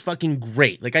results in is fucking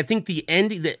great. Like, I think the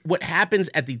ending, that what happens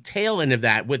at the tail end of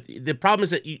that, with the problem is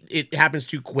that it happens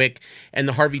too quick and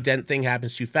the Harvey Dent thing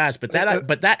happens too fast. But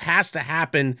that has to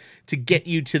happen to get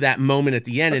you to that moment at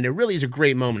the end, and it really is a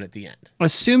great moment at the end.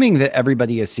 Assuming that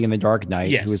everybody has seen The Dark Knight,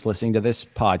 yes, who is listening to this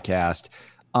podcast,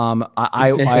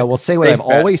 I will say what I've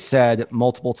always said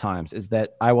multiple times is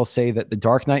that I will say that The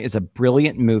Dark Knight is a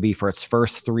brilliant movie for its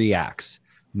first 3 acts.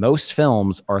 Most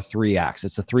films are 3 acts.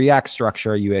 It's a 3-act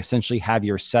structure. You essentially have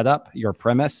your setup, your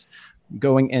premise,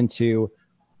 going into,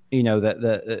 your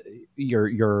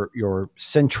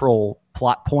central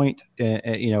plot point,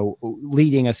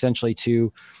 leading essentially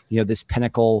to, this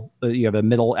pinnacle, the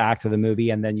middle act of the movie,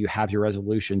 and then you have your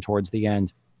resolution towards the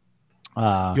end.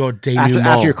 Your denouement.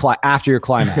 After your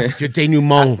climax. Your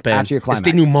denouement, Ben. After your climax.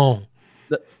 It's denouement.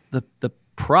 The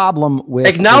problem with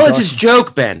Acknowledge his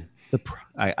joke, Ben.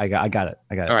 I got it.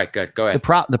 All right, good. Go ahead.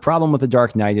 The problem with The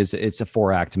Dark Knight is it's a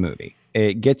 4-act movie.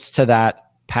 It gets to that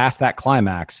past that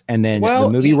climax, and then the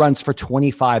movie runs for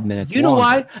 25 minutes. You know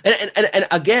why? And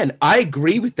again, I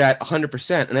agree with that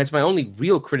 100%, and that's my only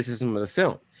real criticism of the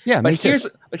film. Yeah, but here's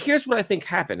what I think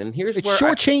happened, and here's it where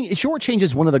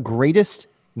shortchanges one of the greatest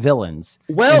villains.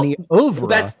 Well, in the oeuvre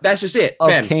that's just it. Of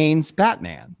Ben, Kane's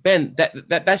Batman. Ben,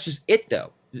 that's just it,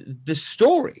 though. The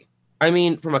story. I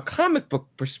mean, from a comic book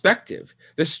perspective,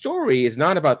 the story is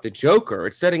not about the Joker.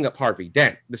 It's setting up Harvey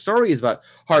Dent. The story is about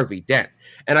Harvey Dent.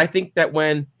 And I think that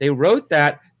when they wrote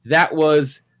that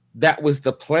was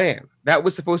the plan. That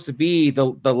was supposed to be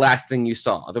the last thing you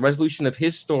saw. The resolution of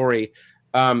his story,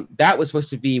 that was supposed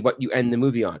to be what you end the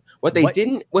movie on. What they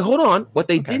didn't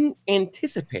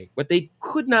anticipate, what they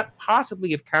could not possibly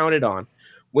have counted on,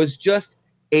 was just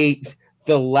the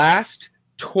last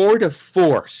tour de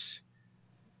force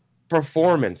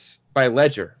performance by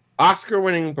Ledger,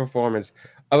 Oscar-winning performance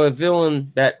of a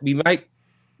villain that we might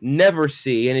never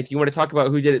see. And if you want to talk about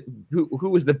who did it, who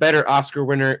was the better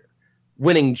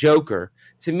winning Joker,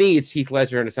 to me, it's Heath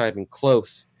Ledger, and it's not even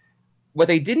close. What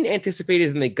they didn't anticipate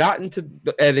is when they got into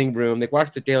the editing room, they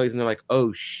watched the dailies, and they're like,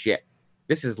 "Oh shit,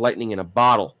 this is lightning in a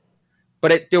bottle."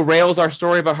 But it derails our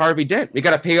story about Harvey Dent. We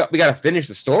got to finish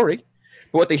the story.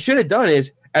 But what they should have done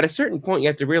is, at a certain point, you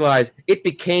have to realize it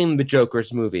became the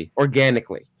Joker's movie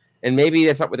organically. And maybe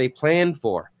that's not what they planned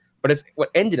for, but it's what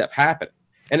ended up happening.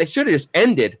 And it should have just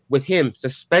ended with him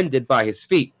suspended by his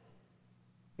feet.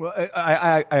 Well,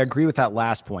 I agree with that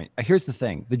last point. Here's the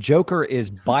thing. The Joker is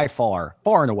by far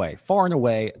and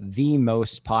away, the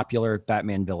most popular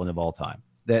Batman villain of all time.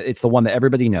 It's the one that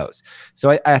everybody knows.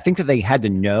 So I think that they had to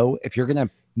know, if you're going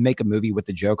to make a movie with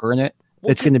the Joker in it,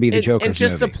 it's going to be the Joker's and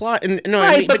just movie. The plot. And no,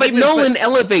 right, I mean, but Nolan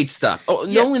elevates stuff.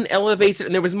 Nolan elevates it,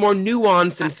 and there was more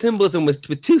nuance and symbolism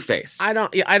with Two-Face. I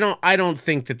don't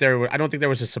think that I don't think there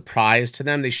was a surprise to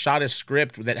them. They shot a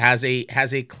script that has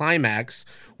a climax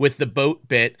with the boat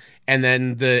bit, and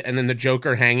then the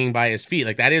Joker hanging by his feet.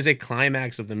 Like, that is a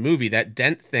climax of the movie. That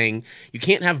Dent thing, you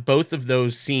can't have both of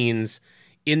those scenes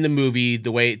in the movie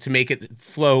the way to make it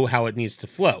flow how it needs to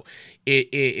flow.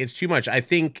 It's too much. I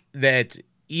think that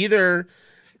either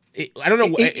I don't know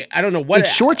what it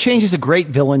shortchanges a great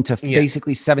villain to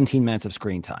basically 17 minutes of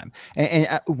screen time.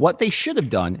 And what they should have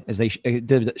done is they should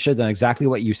have done exactly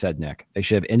what you said, Nick. They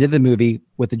should have ended the movie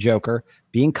with the Joker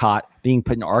being caught, being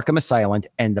put in Arkham Asylum,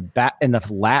 and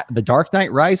the Dark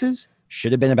Knight Rises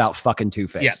should have been about fucking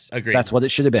Two-Face. Yes, agreed. That's what it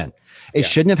should have been. It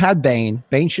shouldn't have had Bane.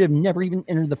 Bane should have never even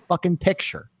entered the fucking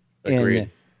picture.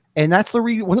 Agreed. And that's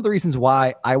one of the reasons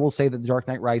why I will say that The Dark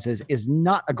Knight Rises is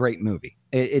not a great movie.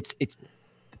 It's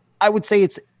I would say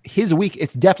it's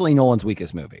definitely Nolan's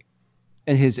weakest movie.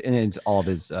 And all of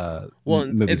his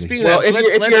movies.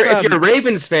 If you're a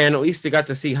Ravens fan, at least you got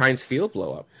to see Heinz Field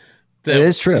blow up. It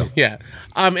is true. Yeah.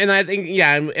 And I think,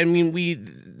 I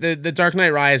mean, the Dark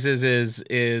Knight Rises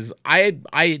is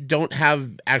I don't have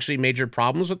actually major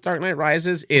problems with Dark Knight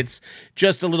Rises. It's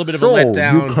just a little bit of a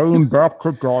letdown. You came back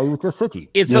to die with the city.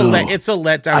 It's a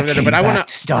letdown, but I want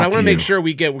to make sure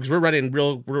we get, because we're running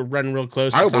real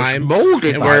close to time,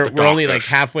 and we're only like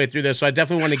halfway through this, so I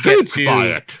definitely want to get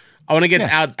to. I want to get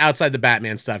outside the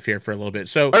Batman stuff here for a little bit.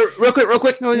 So real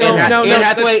quick. Anne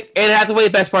Hathaway,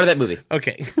 best part of that movie.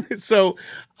 Okay. So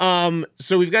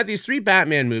we've got these 3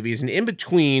 Batman movies, and in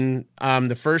between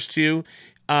the first 2,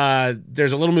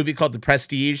 there's a little movie called The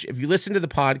Prestige. If you listen to the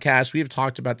podcast, we have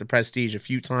talked about The Prestige a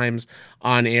few times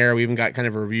on air. We even got kind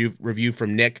of a review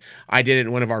from Nick. I did it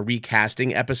in one of our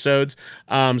recasting episodes.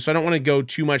 So I don't want to go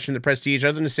too much in The Prestige,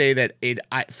 other than to say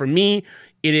that for me,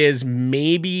 it is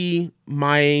maybe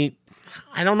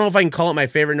I don't know if I can call it my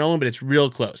favorite Nolan, but it's real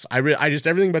close. I just,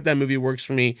 everything about that movie works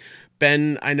for me.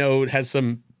 Ben, I know, has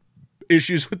some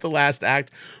issues with the last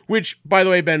act, which, by the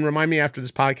way, Ben, remind me after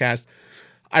this podcast,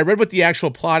 I read what the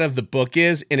actual plot of the book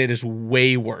is, and it is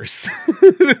way worse.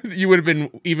 You would have been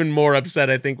even more upset,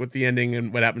 I think, with the ending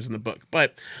and what happens in the book.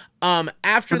 But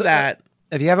after that...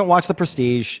 If you haven't watched The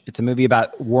Prestige, it's a movie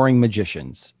about warring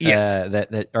magicians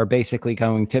that are basically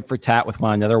going tit for tat with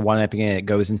one another, one-upping it. It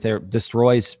goes into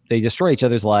they destroy each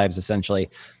other's lives, essentially.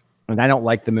 And I don't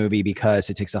like the movie because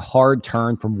it takes a hard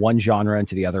turn from one genre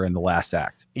into the other in the last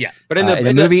act. Yeah. But in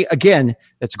the movie, again,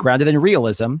 that's grounded in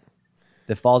realism,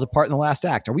 that falls apart in the last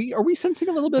act. Are we sensing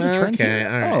a little bit of a trend here?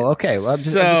 Right. Oh, okay. Well,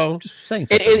 I'm just saying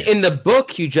something. In the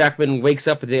book, Hugh Jackman wakes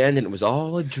up at the end and it was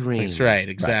all a dream. That's right.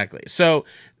 Exactly. Right. So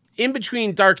in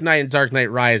between Dark Knight and Dark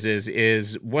Knight Rises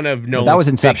is one of Nolan's... that was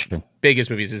Inception. biggest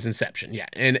movies is Inception. Yeah.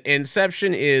 And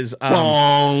Inception is,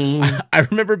 I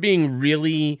remember being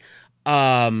really,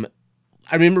 scared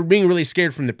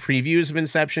from the previews of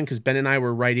Inception because Ben and I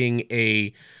were writing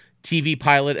a TV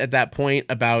pilot at that point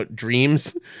about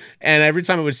dreams, and every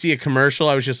time I would see a commercial,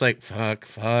 I was just like, fuck.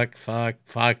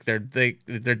 They're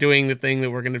doing the thing that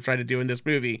we're going to try to do in this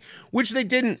movie, which they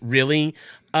didn't really.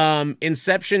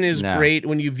 Inception is great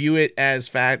when you view it as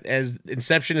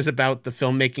Inception is about the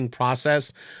filmmaking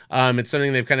process. It's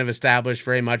something they've kind of established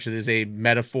very much. It is a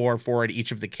metaphor for it.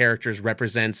 Each of the characters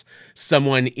represents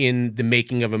someone in the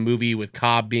making of a movie, with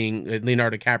Cobb being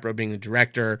Leonardo DiCaprio being the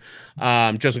director,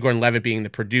 Joseph Gordon-Levitt being the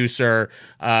producer,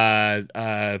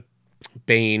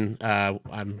 Bane,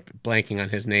 I'm blanking on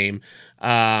his name,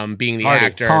 being the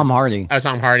actor. Tom Hardy.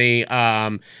 Tom Hardy.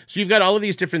 So you've got all of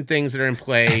these different things that are in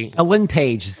play. Ellen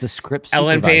Page is the script supervisor.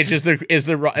 Ellen Page is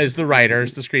the writer,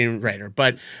 is the screenwriter.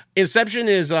 But Inception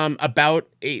is about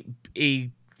a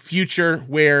future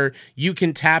where you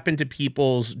can tap into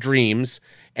people's dreams,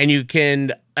 and you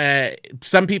can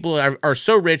some people are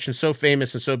so rich and so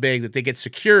famous and so big that they get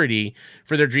security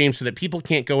for their dreams so that people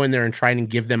can't go in there and try and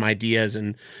give them ideas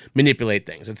and manipulate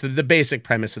things. It's the basic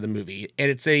premise of the movie.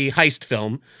 And it's a heist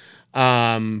film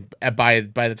by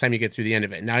the time you get through the end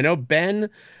of it. Now, I know Ben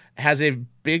has a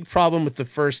big problem with the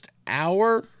first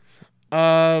hour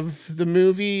of the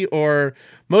movie, or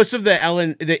most of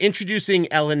the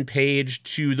introducing Ellen Page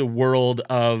to the world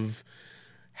of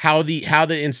how the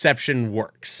Inception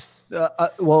works.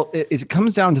 Well, it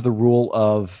comes down to the rule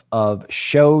of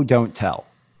show, don't tell,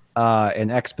 and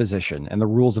exposition, and the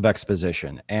rules of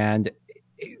exposition. And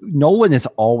Nolan has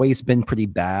always been pretty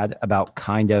bad about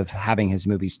kind of having his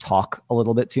movies talk a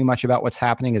little bit too much about what's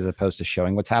happening as opposed to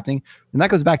showing what's happening. And that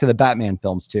goes back to the Batman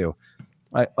films too.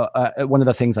 One of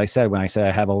the things I said when I said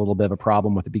I have a little bit of a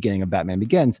problem with the beginning of Batman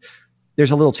Begins,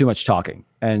 there's a little too much talking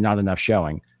and not enough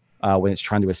showing. When it's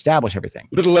trying to establish everything.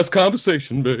 A little less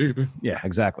conversation, baby. Yeah,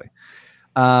 exactly.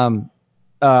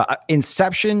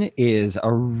 Inception is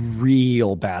a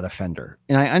real bad offender.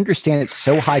 And I understand it's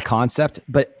so high concept,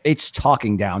 but it's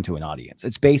talking down to an audience.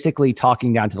 It's basically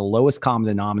talking down to the lowest common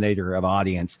denominator of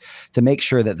audience to make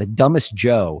sure that the dumbest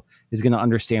Joe is going to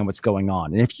understand what's going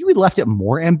on. And if you had left it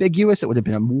more ambiguous, it would have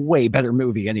been a way better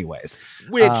movie anyways.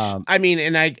 Which, I mean,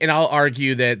 and I'll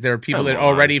argue that there are people that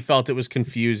already felt it was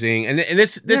confusing. And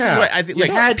this is what I think.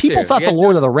 Like, people thought the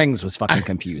Lord of the Rings was fucking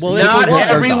confusing. Well, not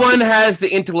everyone has the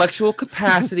intellectual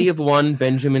capacity of one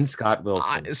Benjamin Scott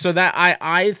Wilson. So that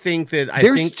I think that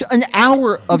there's an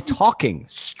hour of talking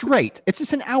straight. It's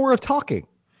just an hour of talking.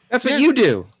 That's what you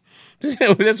do.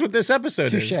 That's what this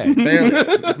episode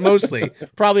is. Mostly.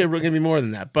 Probably going to be more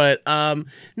than that. But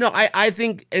no, I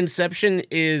think Inception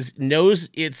knows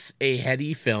it's a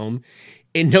heady film.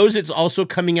 It knows it's also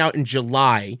coming out in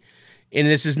July. And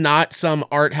this is not some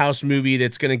art house movie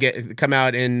that's going to come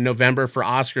out in November for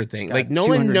Oscar thing. Like,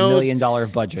 Nolan knows $200 million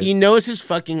budget. He knows his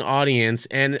fucking audience.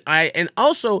 And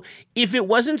also, if it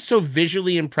wasn't so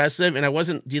visually impressive and I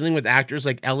wasn't dealing with actors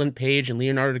like Ellen Page and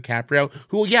Leonardo DiCaprio,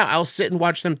 who, yeah, I'll sit and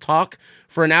watch them talk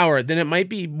for an hour, then it might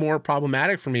be more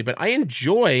problematic for me. But I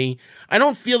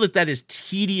don't feel that is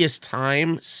tedious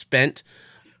time spent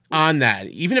on that,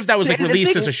 even if that was like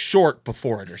released as a short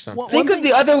before it or something. Think of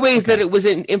the other ways that it was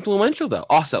influential, though.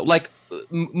 Also, like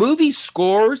movie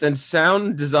scores and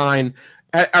sound design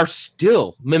are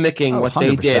still mimicking what 100%.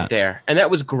 They did there, and that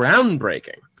was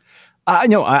groundbreaking.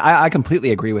 No, I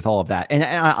completely agree with all of that, and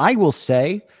I will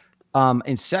say,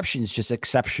 Inception is just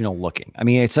exceptional looking. I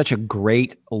mean, it's such a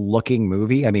great looking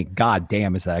movie. I mean, god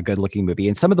damn, is that a good looking movie?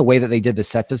 And some of the way that they did the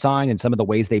set design and some of the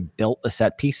ways they built the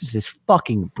set pieces is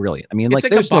fucking brilliant. I mean, it's like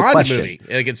there's a Bond no question. Movie.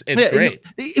 Like it's great.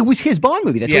 It was his Bond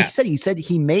movie. That's what he said. He said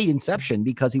he made Inception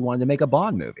because he wanted to make a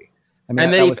Bond movie. I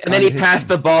mean, and then he passed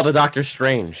the ball to Doctor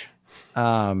Strange.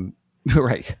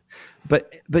 Right.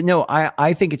 But no,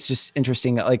 I think it's just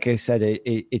interesting. Like I said,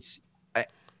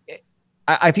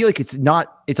 I feel like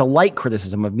it's a light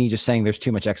criticism of me just saying there's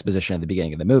too much exposition at the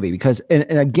beginning of the movie because, and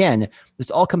again,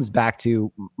 this all comes back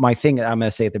to my thing that I'm going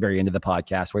to say at the very end of the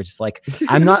podcast, where it's just like,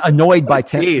 I'm not annoyed by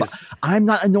I'm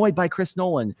not annoyed by Chris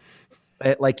Nolan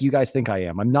like you guys think I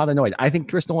am. I'm not annoyed. I think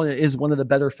Chris Nolan is one of the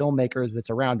better filmmakers that's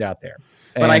around out there.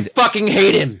 But I fucking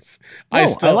hate him. I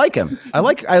like him. I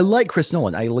like Chris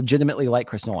Nolan. I legitimately like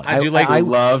Chris Nolan. I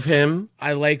love him.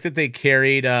 I like that they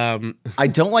carried. I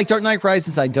don't like Dark Knight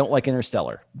Rises. I don't like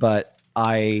Interstellar, but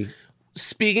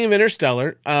Speaking of Interstellar,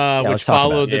 which let's talk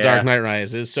followed about The Dark Knight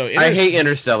Rises, so I hate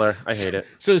Interstellar. I hate it.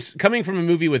 So coming from a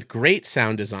movie with great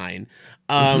sound design,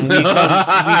 we come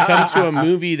to a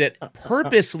movie that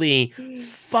purposely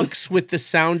fucks with the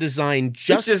sound design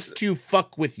just to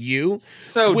fuck with you,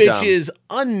 which dumb. is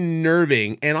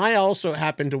unnerving. And I also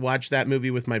happened to watch that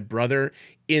movie with my brother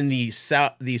in the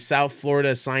South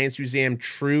Florida Science Museum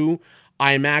True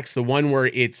IMAX, the one where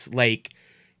it's like.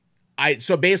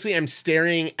 So basically I'm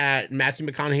staring at Matthew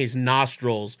McConaughey's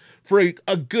nostrils for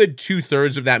a good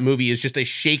 2/3 of that movie is just a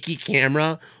shaky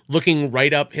camera looking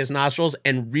right up his nostrils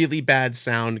and really bad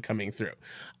sound coming through.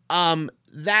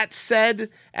 That said,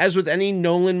 as with any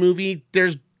Nolan movie,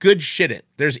 there's good shit in it.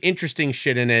 There's interesting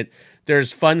shit in it.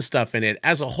 There's fun stuff in it.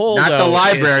 As a whole, not though, the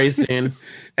library scene.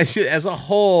 As a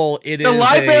whole, it the is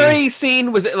library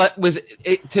scene was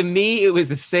to me. It was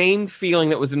the same feeling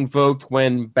that was invoked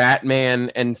when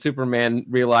Batman and Superman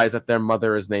realized that their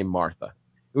mother is named Martha.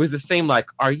 It was the same. Like,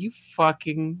 are you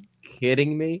fucking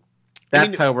kidding me?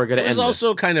 That's how we're gonna end. It was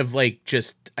also kind of like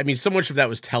just. I mean, so much of that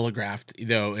was telegraphed,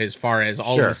 as far as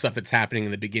all of the stuff that's happening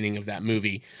in the beginning of that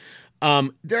movie.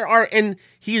 And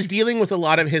he's dealing with a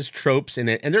lot of his tropes in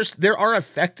it, and there are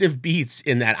effective beats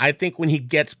in that. I think when he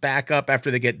gets back up after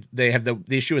they have the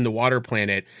issue in the water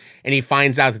planet, and he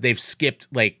finds out that they've skipped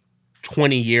like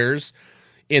 20 years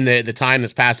in the time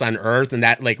that's passed on Earth, and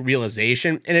that like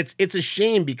realization, and it's a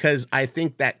shame because I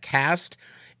think that cast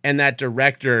and that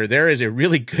director, there is a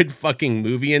really good fucking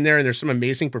movie in there, and there's some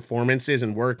amazing performances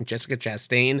and work. Jessica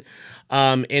Chastain,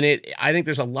 I think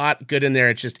there's a lot good in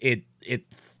there. It's just it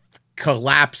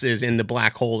collapses in the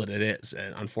black hole that it is,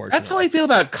 unfortunately. That's how I feel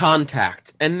about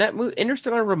Contact, and that movie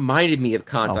Interstellar reminded me of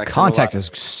Contact. Contact is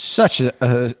such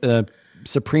a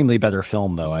supremely better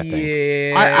film, though. I think.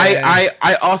 Yeah,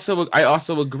 I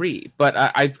also agree, but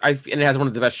and it has one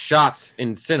of the best shots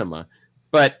in cinema.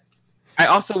 But I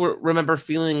also remember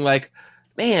feeling like,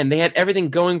 man, they had everything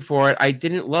going for it. I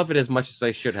didn't love it as much as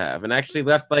I should have, and actually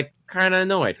left like kind of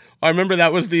annoyed. I remember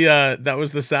that was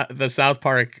the South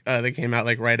Park that came out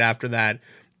like right after that,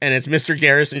 and it's Mr.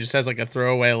 Garrison just has like a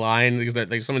throwaway line because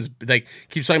like someone's like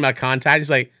keeps talking about Contact. He's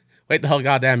like, wait the hell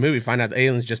goddamn movie, find out the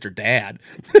alien's just her dad.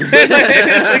 Like,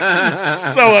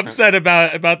 so upset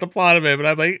about the plot of it, but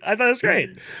I'm like, I thought it was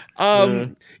great.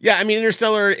 Yeah, I mean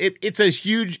Interstellar, it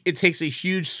takes a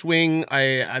huge swing.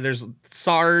 There's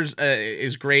SARS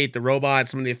is great, the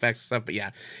robots, some of the effects and stuff, but yeah,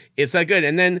 it's that good.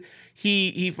 And then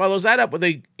he follows that up with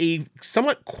a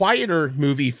somewhat quieter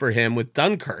movie for him with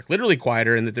Dunkirk, literally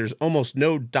quieter in that there's almost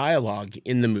no dialogue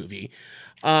in the movie.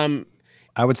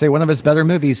 I would say one of his better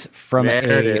movies from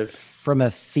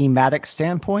a thematic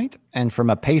standpoint and from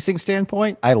a pacing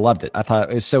standpoint. I loved it. I thought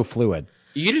it was so fluid.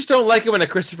 You just don't like it when a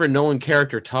Christopher Nolan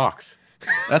character talks.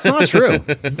 That's not true.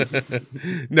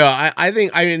 No, I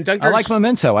mean Dunkirk. I like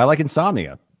Memento. I like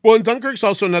Insomnia. Well, and Dunkirk's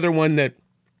also another one that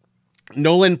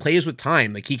Nolan plays with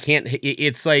time. Like he can't.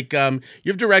 It's like you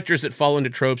have directors that fall into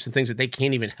tropes and things that they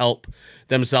can't even help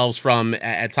themselves from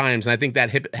at times. And I think that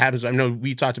happens. I know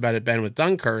we talked about it, Ben, with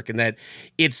Dunkirk, and that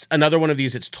it's another one of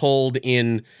these that's told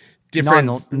in different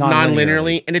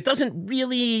non-linearly, and it doesn't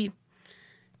really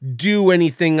do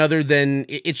anything other than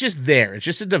it's just there. It's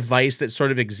just a device that sort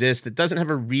of exists that doesn't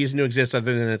have a reason to exist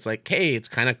other than it's like, hey, it's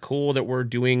kind of cool that we're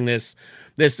doing this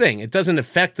thing. It doesn't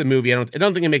affect the movie. I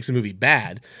don't think it makes the movie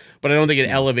bad, but I don't think it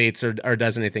elevates or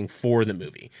does anything for the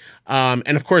movie.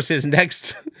 And of course his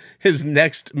next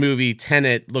movie,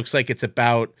 Tenet, looks like it's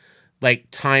about like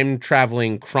time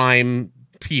traveling crime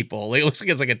people. It looks like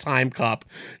it's like a time cop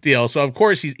deal. So of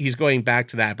course he's going back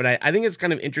to that. But I think it's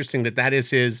kind of interesting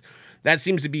that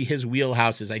seems to be his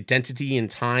wheelhouse, his identity and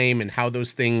time and how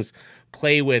those things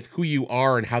play with who you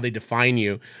are and how they define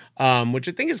you, which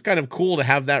I think is kind of cool to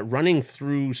have that running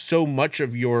through so much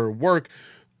of your work,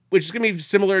 which is going to be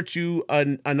similar to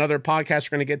another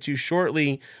podcast we're going to get to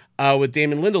shortly with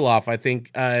Damon Lindelof, I think,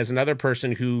 as another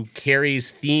person who carries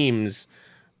themes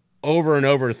over and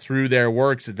over through their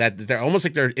works that they're almost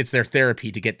like it's their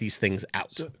therapy to get these things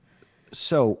out.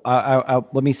 So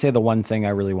let me say the one thing I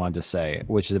really wanted to say,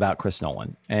 which is about Chris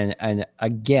Nolan. And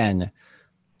again,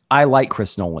 I like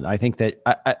Chris Nolan. I think that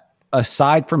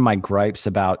aside from my gripes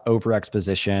about over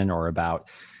exposition or about,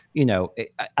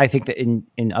 I think that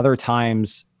in other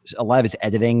times, a lot of his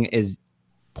editing is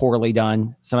poorly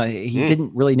done. So he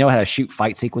didn't really know how to shoot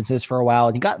fight sequences for a while,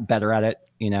 and he got better at it.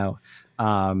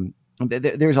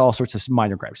 There's all sorts of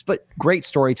minor gripes, but great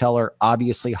storyteller,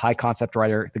 obviously high concept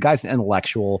writer. The guy's an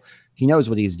intellectual. He knows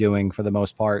what he's doing for the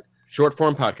most part. Short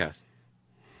form podcast.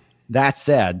 That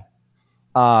said,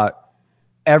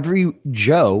 every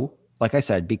Joe like I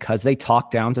said, because they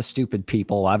talk down to stupid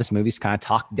people, a lot of his movies kind of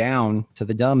talk down to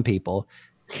the dumb people,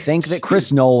 think that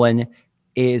Chris Nolan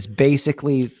is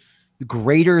basically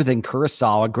greater than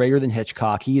Kurosawa, greater than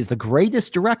Hitchcock. He is the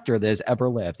greatest director that has ever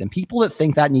lived. And people that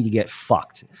think that need to get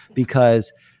fucked,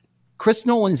 because Chris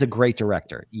Nolan is a great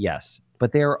director. Yes.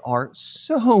 But there are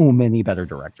so many better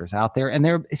directors out there. And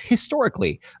they're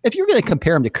historically, if you're going to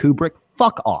compare him to Kubrick,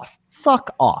 fuck off.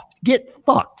 Fuck off. Get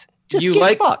fucked. Just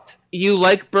get fucked. You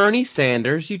like Bernie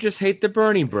Sanders. You just hate the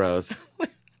Bernie Bros.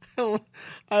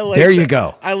 There you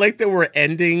go. I like that we're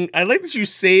ending. I like that you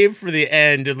save for the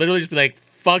end and literally just be like,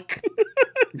 fuck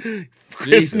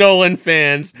Chris Nolan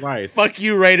fans. Right. Fuck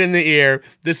you right in the ear.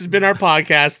 This has been our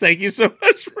podcast. Thank you so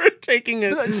much for taking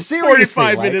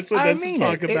 45 minutes with us to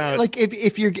talk about.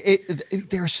 If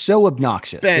they're so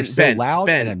obnoxious. They're so loud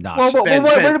and obnoxious.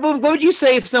 What would you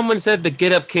say if someone said the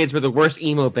Get Up Kids were the worst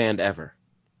emo band ever?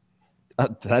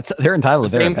 They're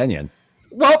entitled to their opinion.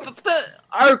 Well,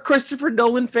 are Christopher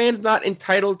Nolan fans not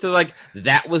entitled to like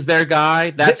that was their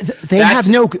guy? They have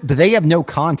no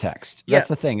context. That's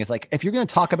the thing. It's like if you're going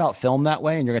to talk about film that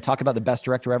way and you're going to talk about the best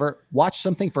director ever, watch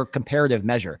something for comparative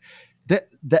measure.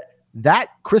 That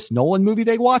Chris Nolan movie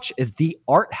they watch is the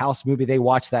art house movie they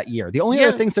watched that year. The only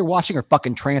other things they're watching are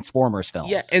fucking Transformers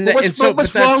films. Yeah, what's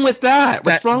wrong with that?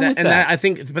 What's wrong with that? I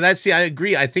think, but I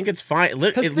agree. I think it's fine. At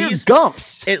least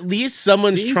Gumps. At least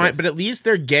someone's trying, but at least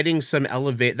they're getting some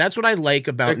elevate. That's what I like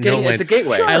about Nolan. It's a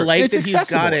gateway. I like it's that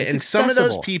he's got it, it's some of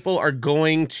those people are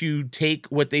going to take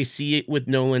what they see with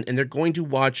Nolan, and they're going to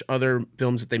watch other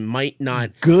films that they might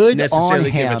not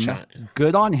necessarily give a shot.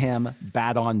 Good on him.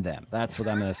 Bad on them. That's what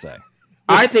I'm going to say.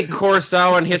 I think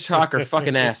Kurosawa and Hitchcock are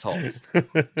fucking assholes.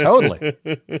 Totally.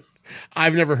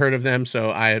 I've never heard of them, so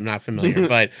I am not familiar.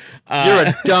 But you're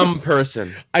a dumb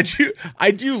person. I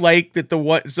do like that the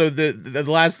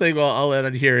last thing I'll add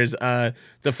on here is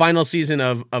the final season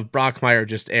of Brockmire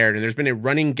just aired, and there's been a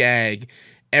running gag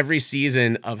every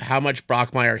season of how much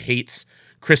Brockmire hates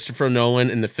Christopher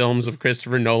Nolan and the films of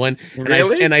Christopher Nolan.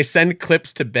 Really? And I send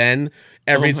clips to Ben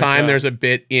every time there's a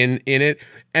bit in it.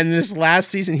 And this last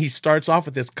season, he starts off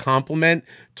with this compliment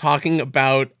talking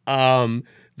about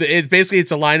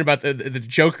it's a line about the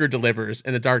Joker delivers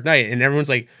in The Dark Knight, and everyone's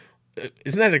like,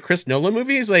 "Isn't that a Chris Nolan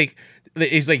movie?" He's like,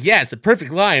 "Yeah, it's a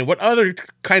perfect line. What other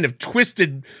kind of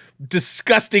twisted,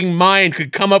 disgusting mind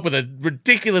could come up with a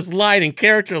ridiculous line and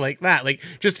character like that?" Like,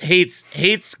 just hates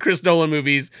Chris Nolan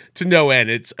movies to no end.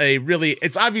 It's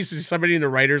obviously somebody in the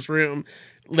writer's room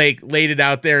like laid it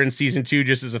out there in season 2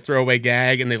 just as a throwaway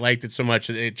gag, and they liked it so much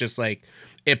that it just like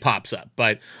it pops up.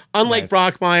 But unlike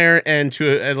Brockmire and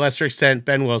to a lesser extent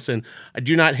Ben Wilson, I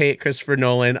do not hate Christopher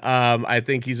Nolan. I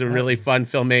think he's a really fun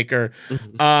filmmaker.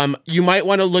 You might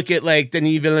want to look at like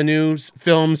Denis Villeneuve's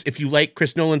films if you like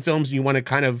Chris Nolan films and you want to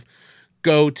kind of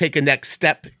go take a next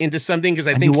step into something, because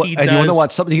I think he does. And you want to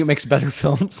watch somebody who makes better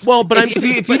films? Well, but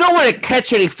if you don't want to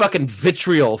catch any fucking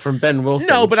vitriol from Ben Wilson,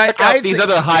 no, but check out these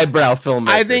other highbrow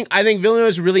filmmakers. I think Villeneuve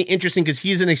is really interesting because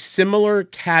he's in a similar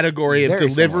category of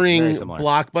delivering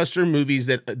blockbuster movies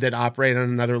that operate on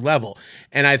another level,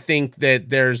 and I think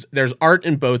that there's art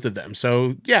in both of them.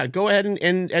 So yeah, go ahead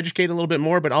and educate a little bit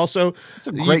more, but also it's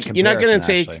a great you're not going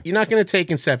to take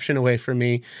Inception away from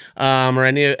me, or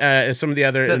any some of the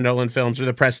other Nolan films or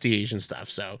The Prestige and stuff.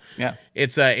 So yeah,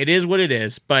 it is what it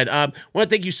is. But I want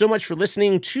to thank you so much for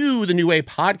listening to the New Way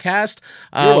podcast.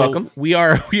 You're welcome. We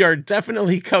are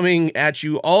definitely coming at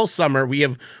you all summer. We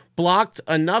have blocked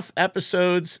enough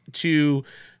episodes to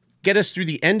get us through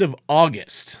the end of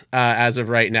August as of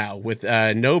right now, with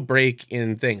no break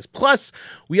in things. Plus,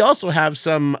 we also have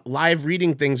some live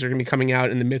reading things that are going to be coming out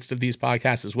in the midst of these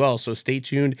podcasts as well. So stay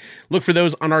tuned. Look for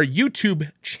those on our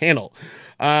YouTube channel.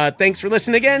 Thanks for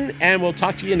listening again, and we'll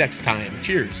talk to you next time.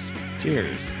 Cheers.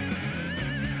 Cheers.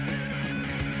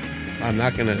 I'm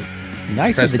not going to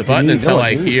press the button until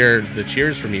I hear the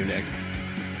cheers from you, Nick.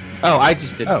 Oh, I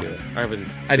just didn't do it.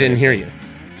 I didn't hear you.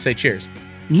 Say cheers.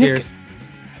 Cheers.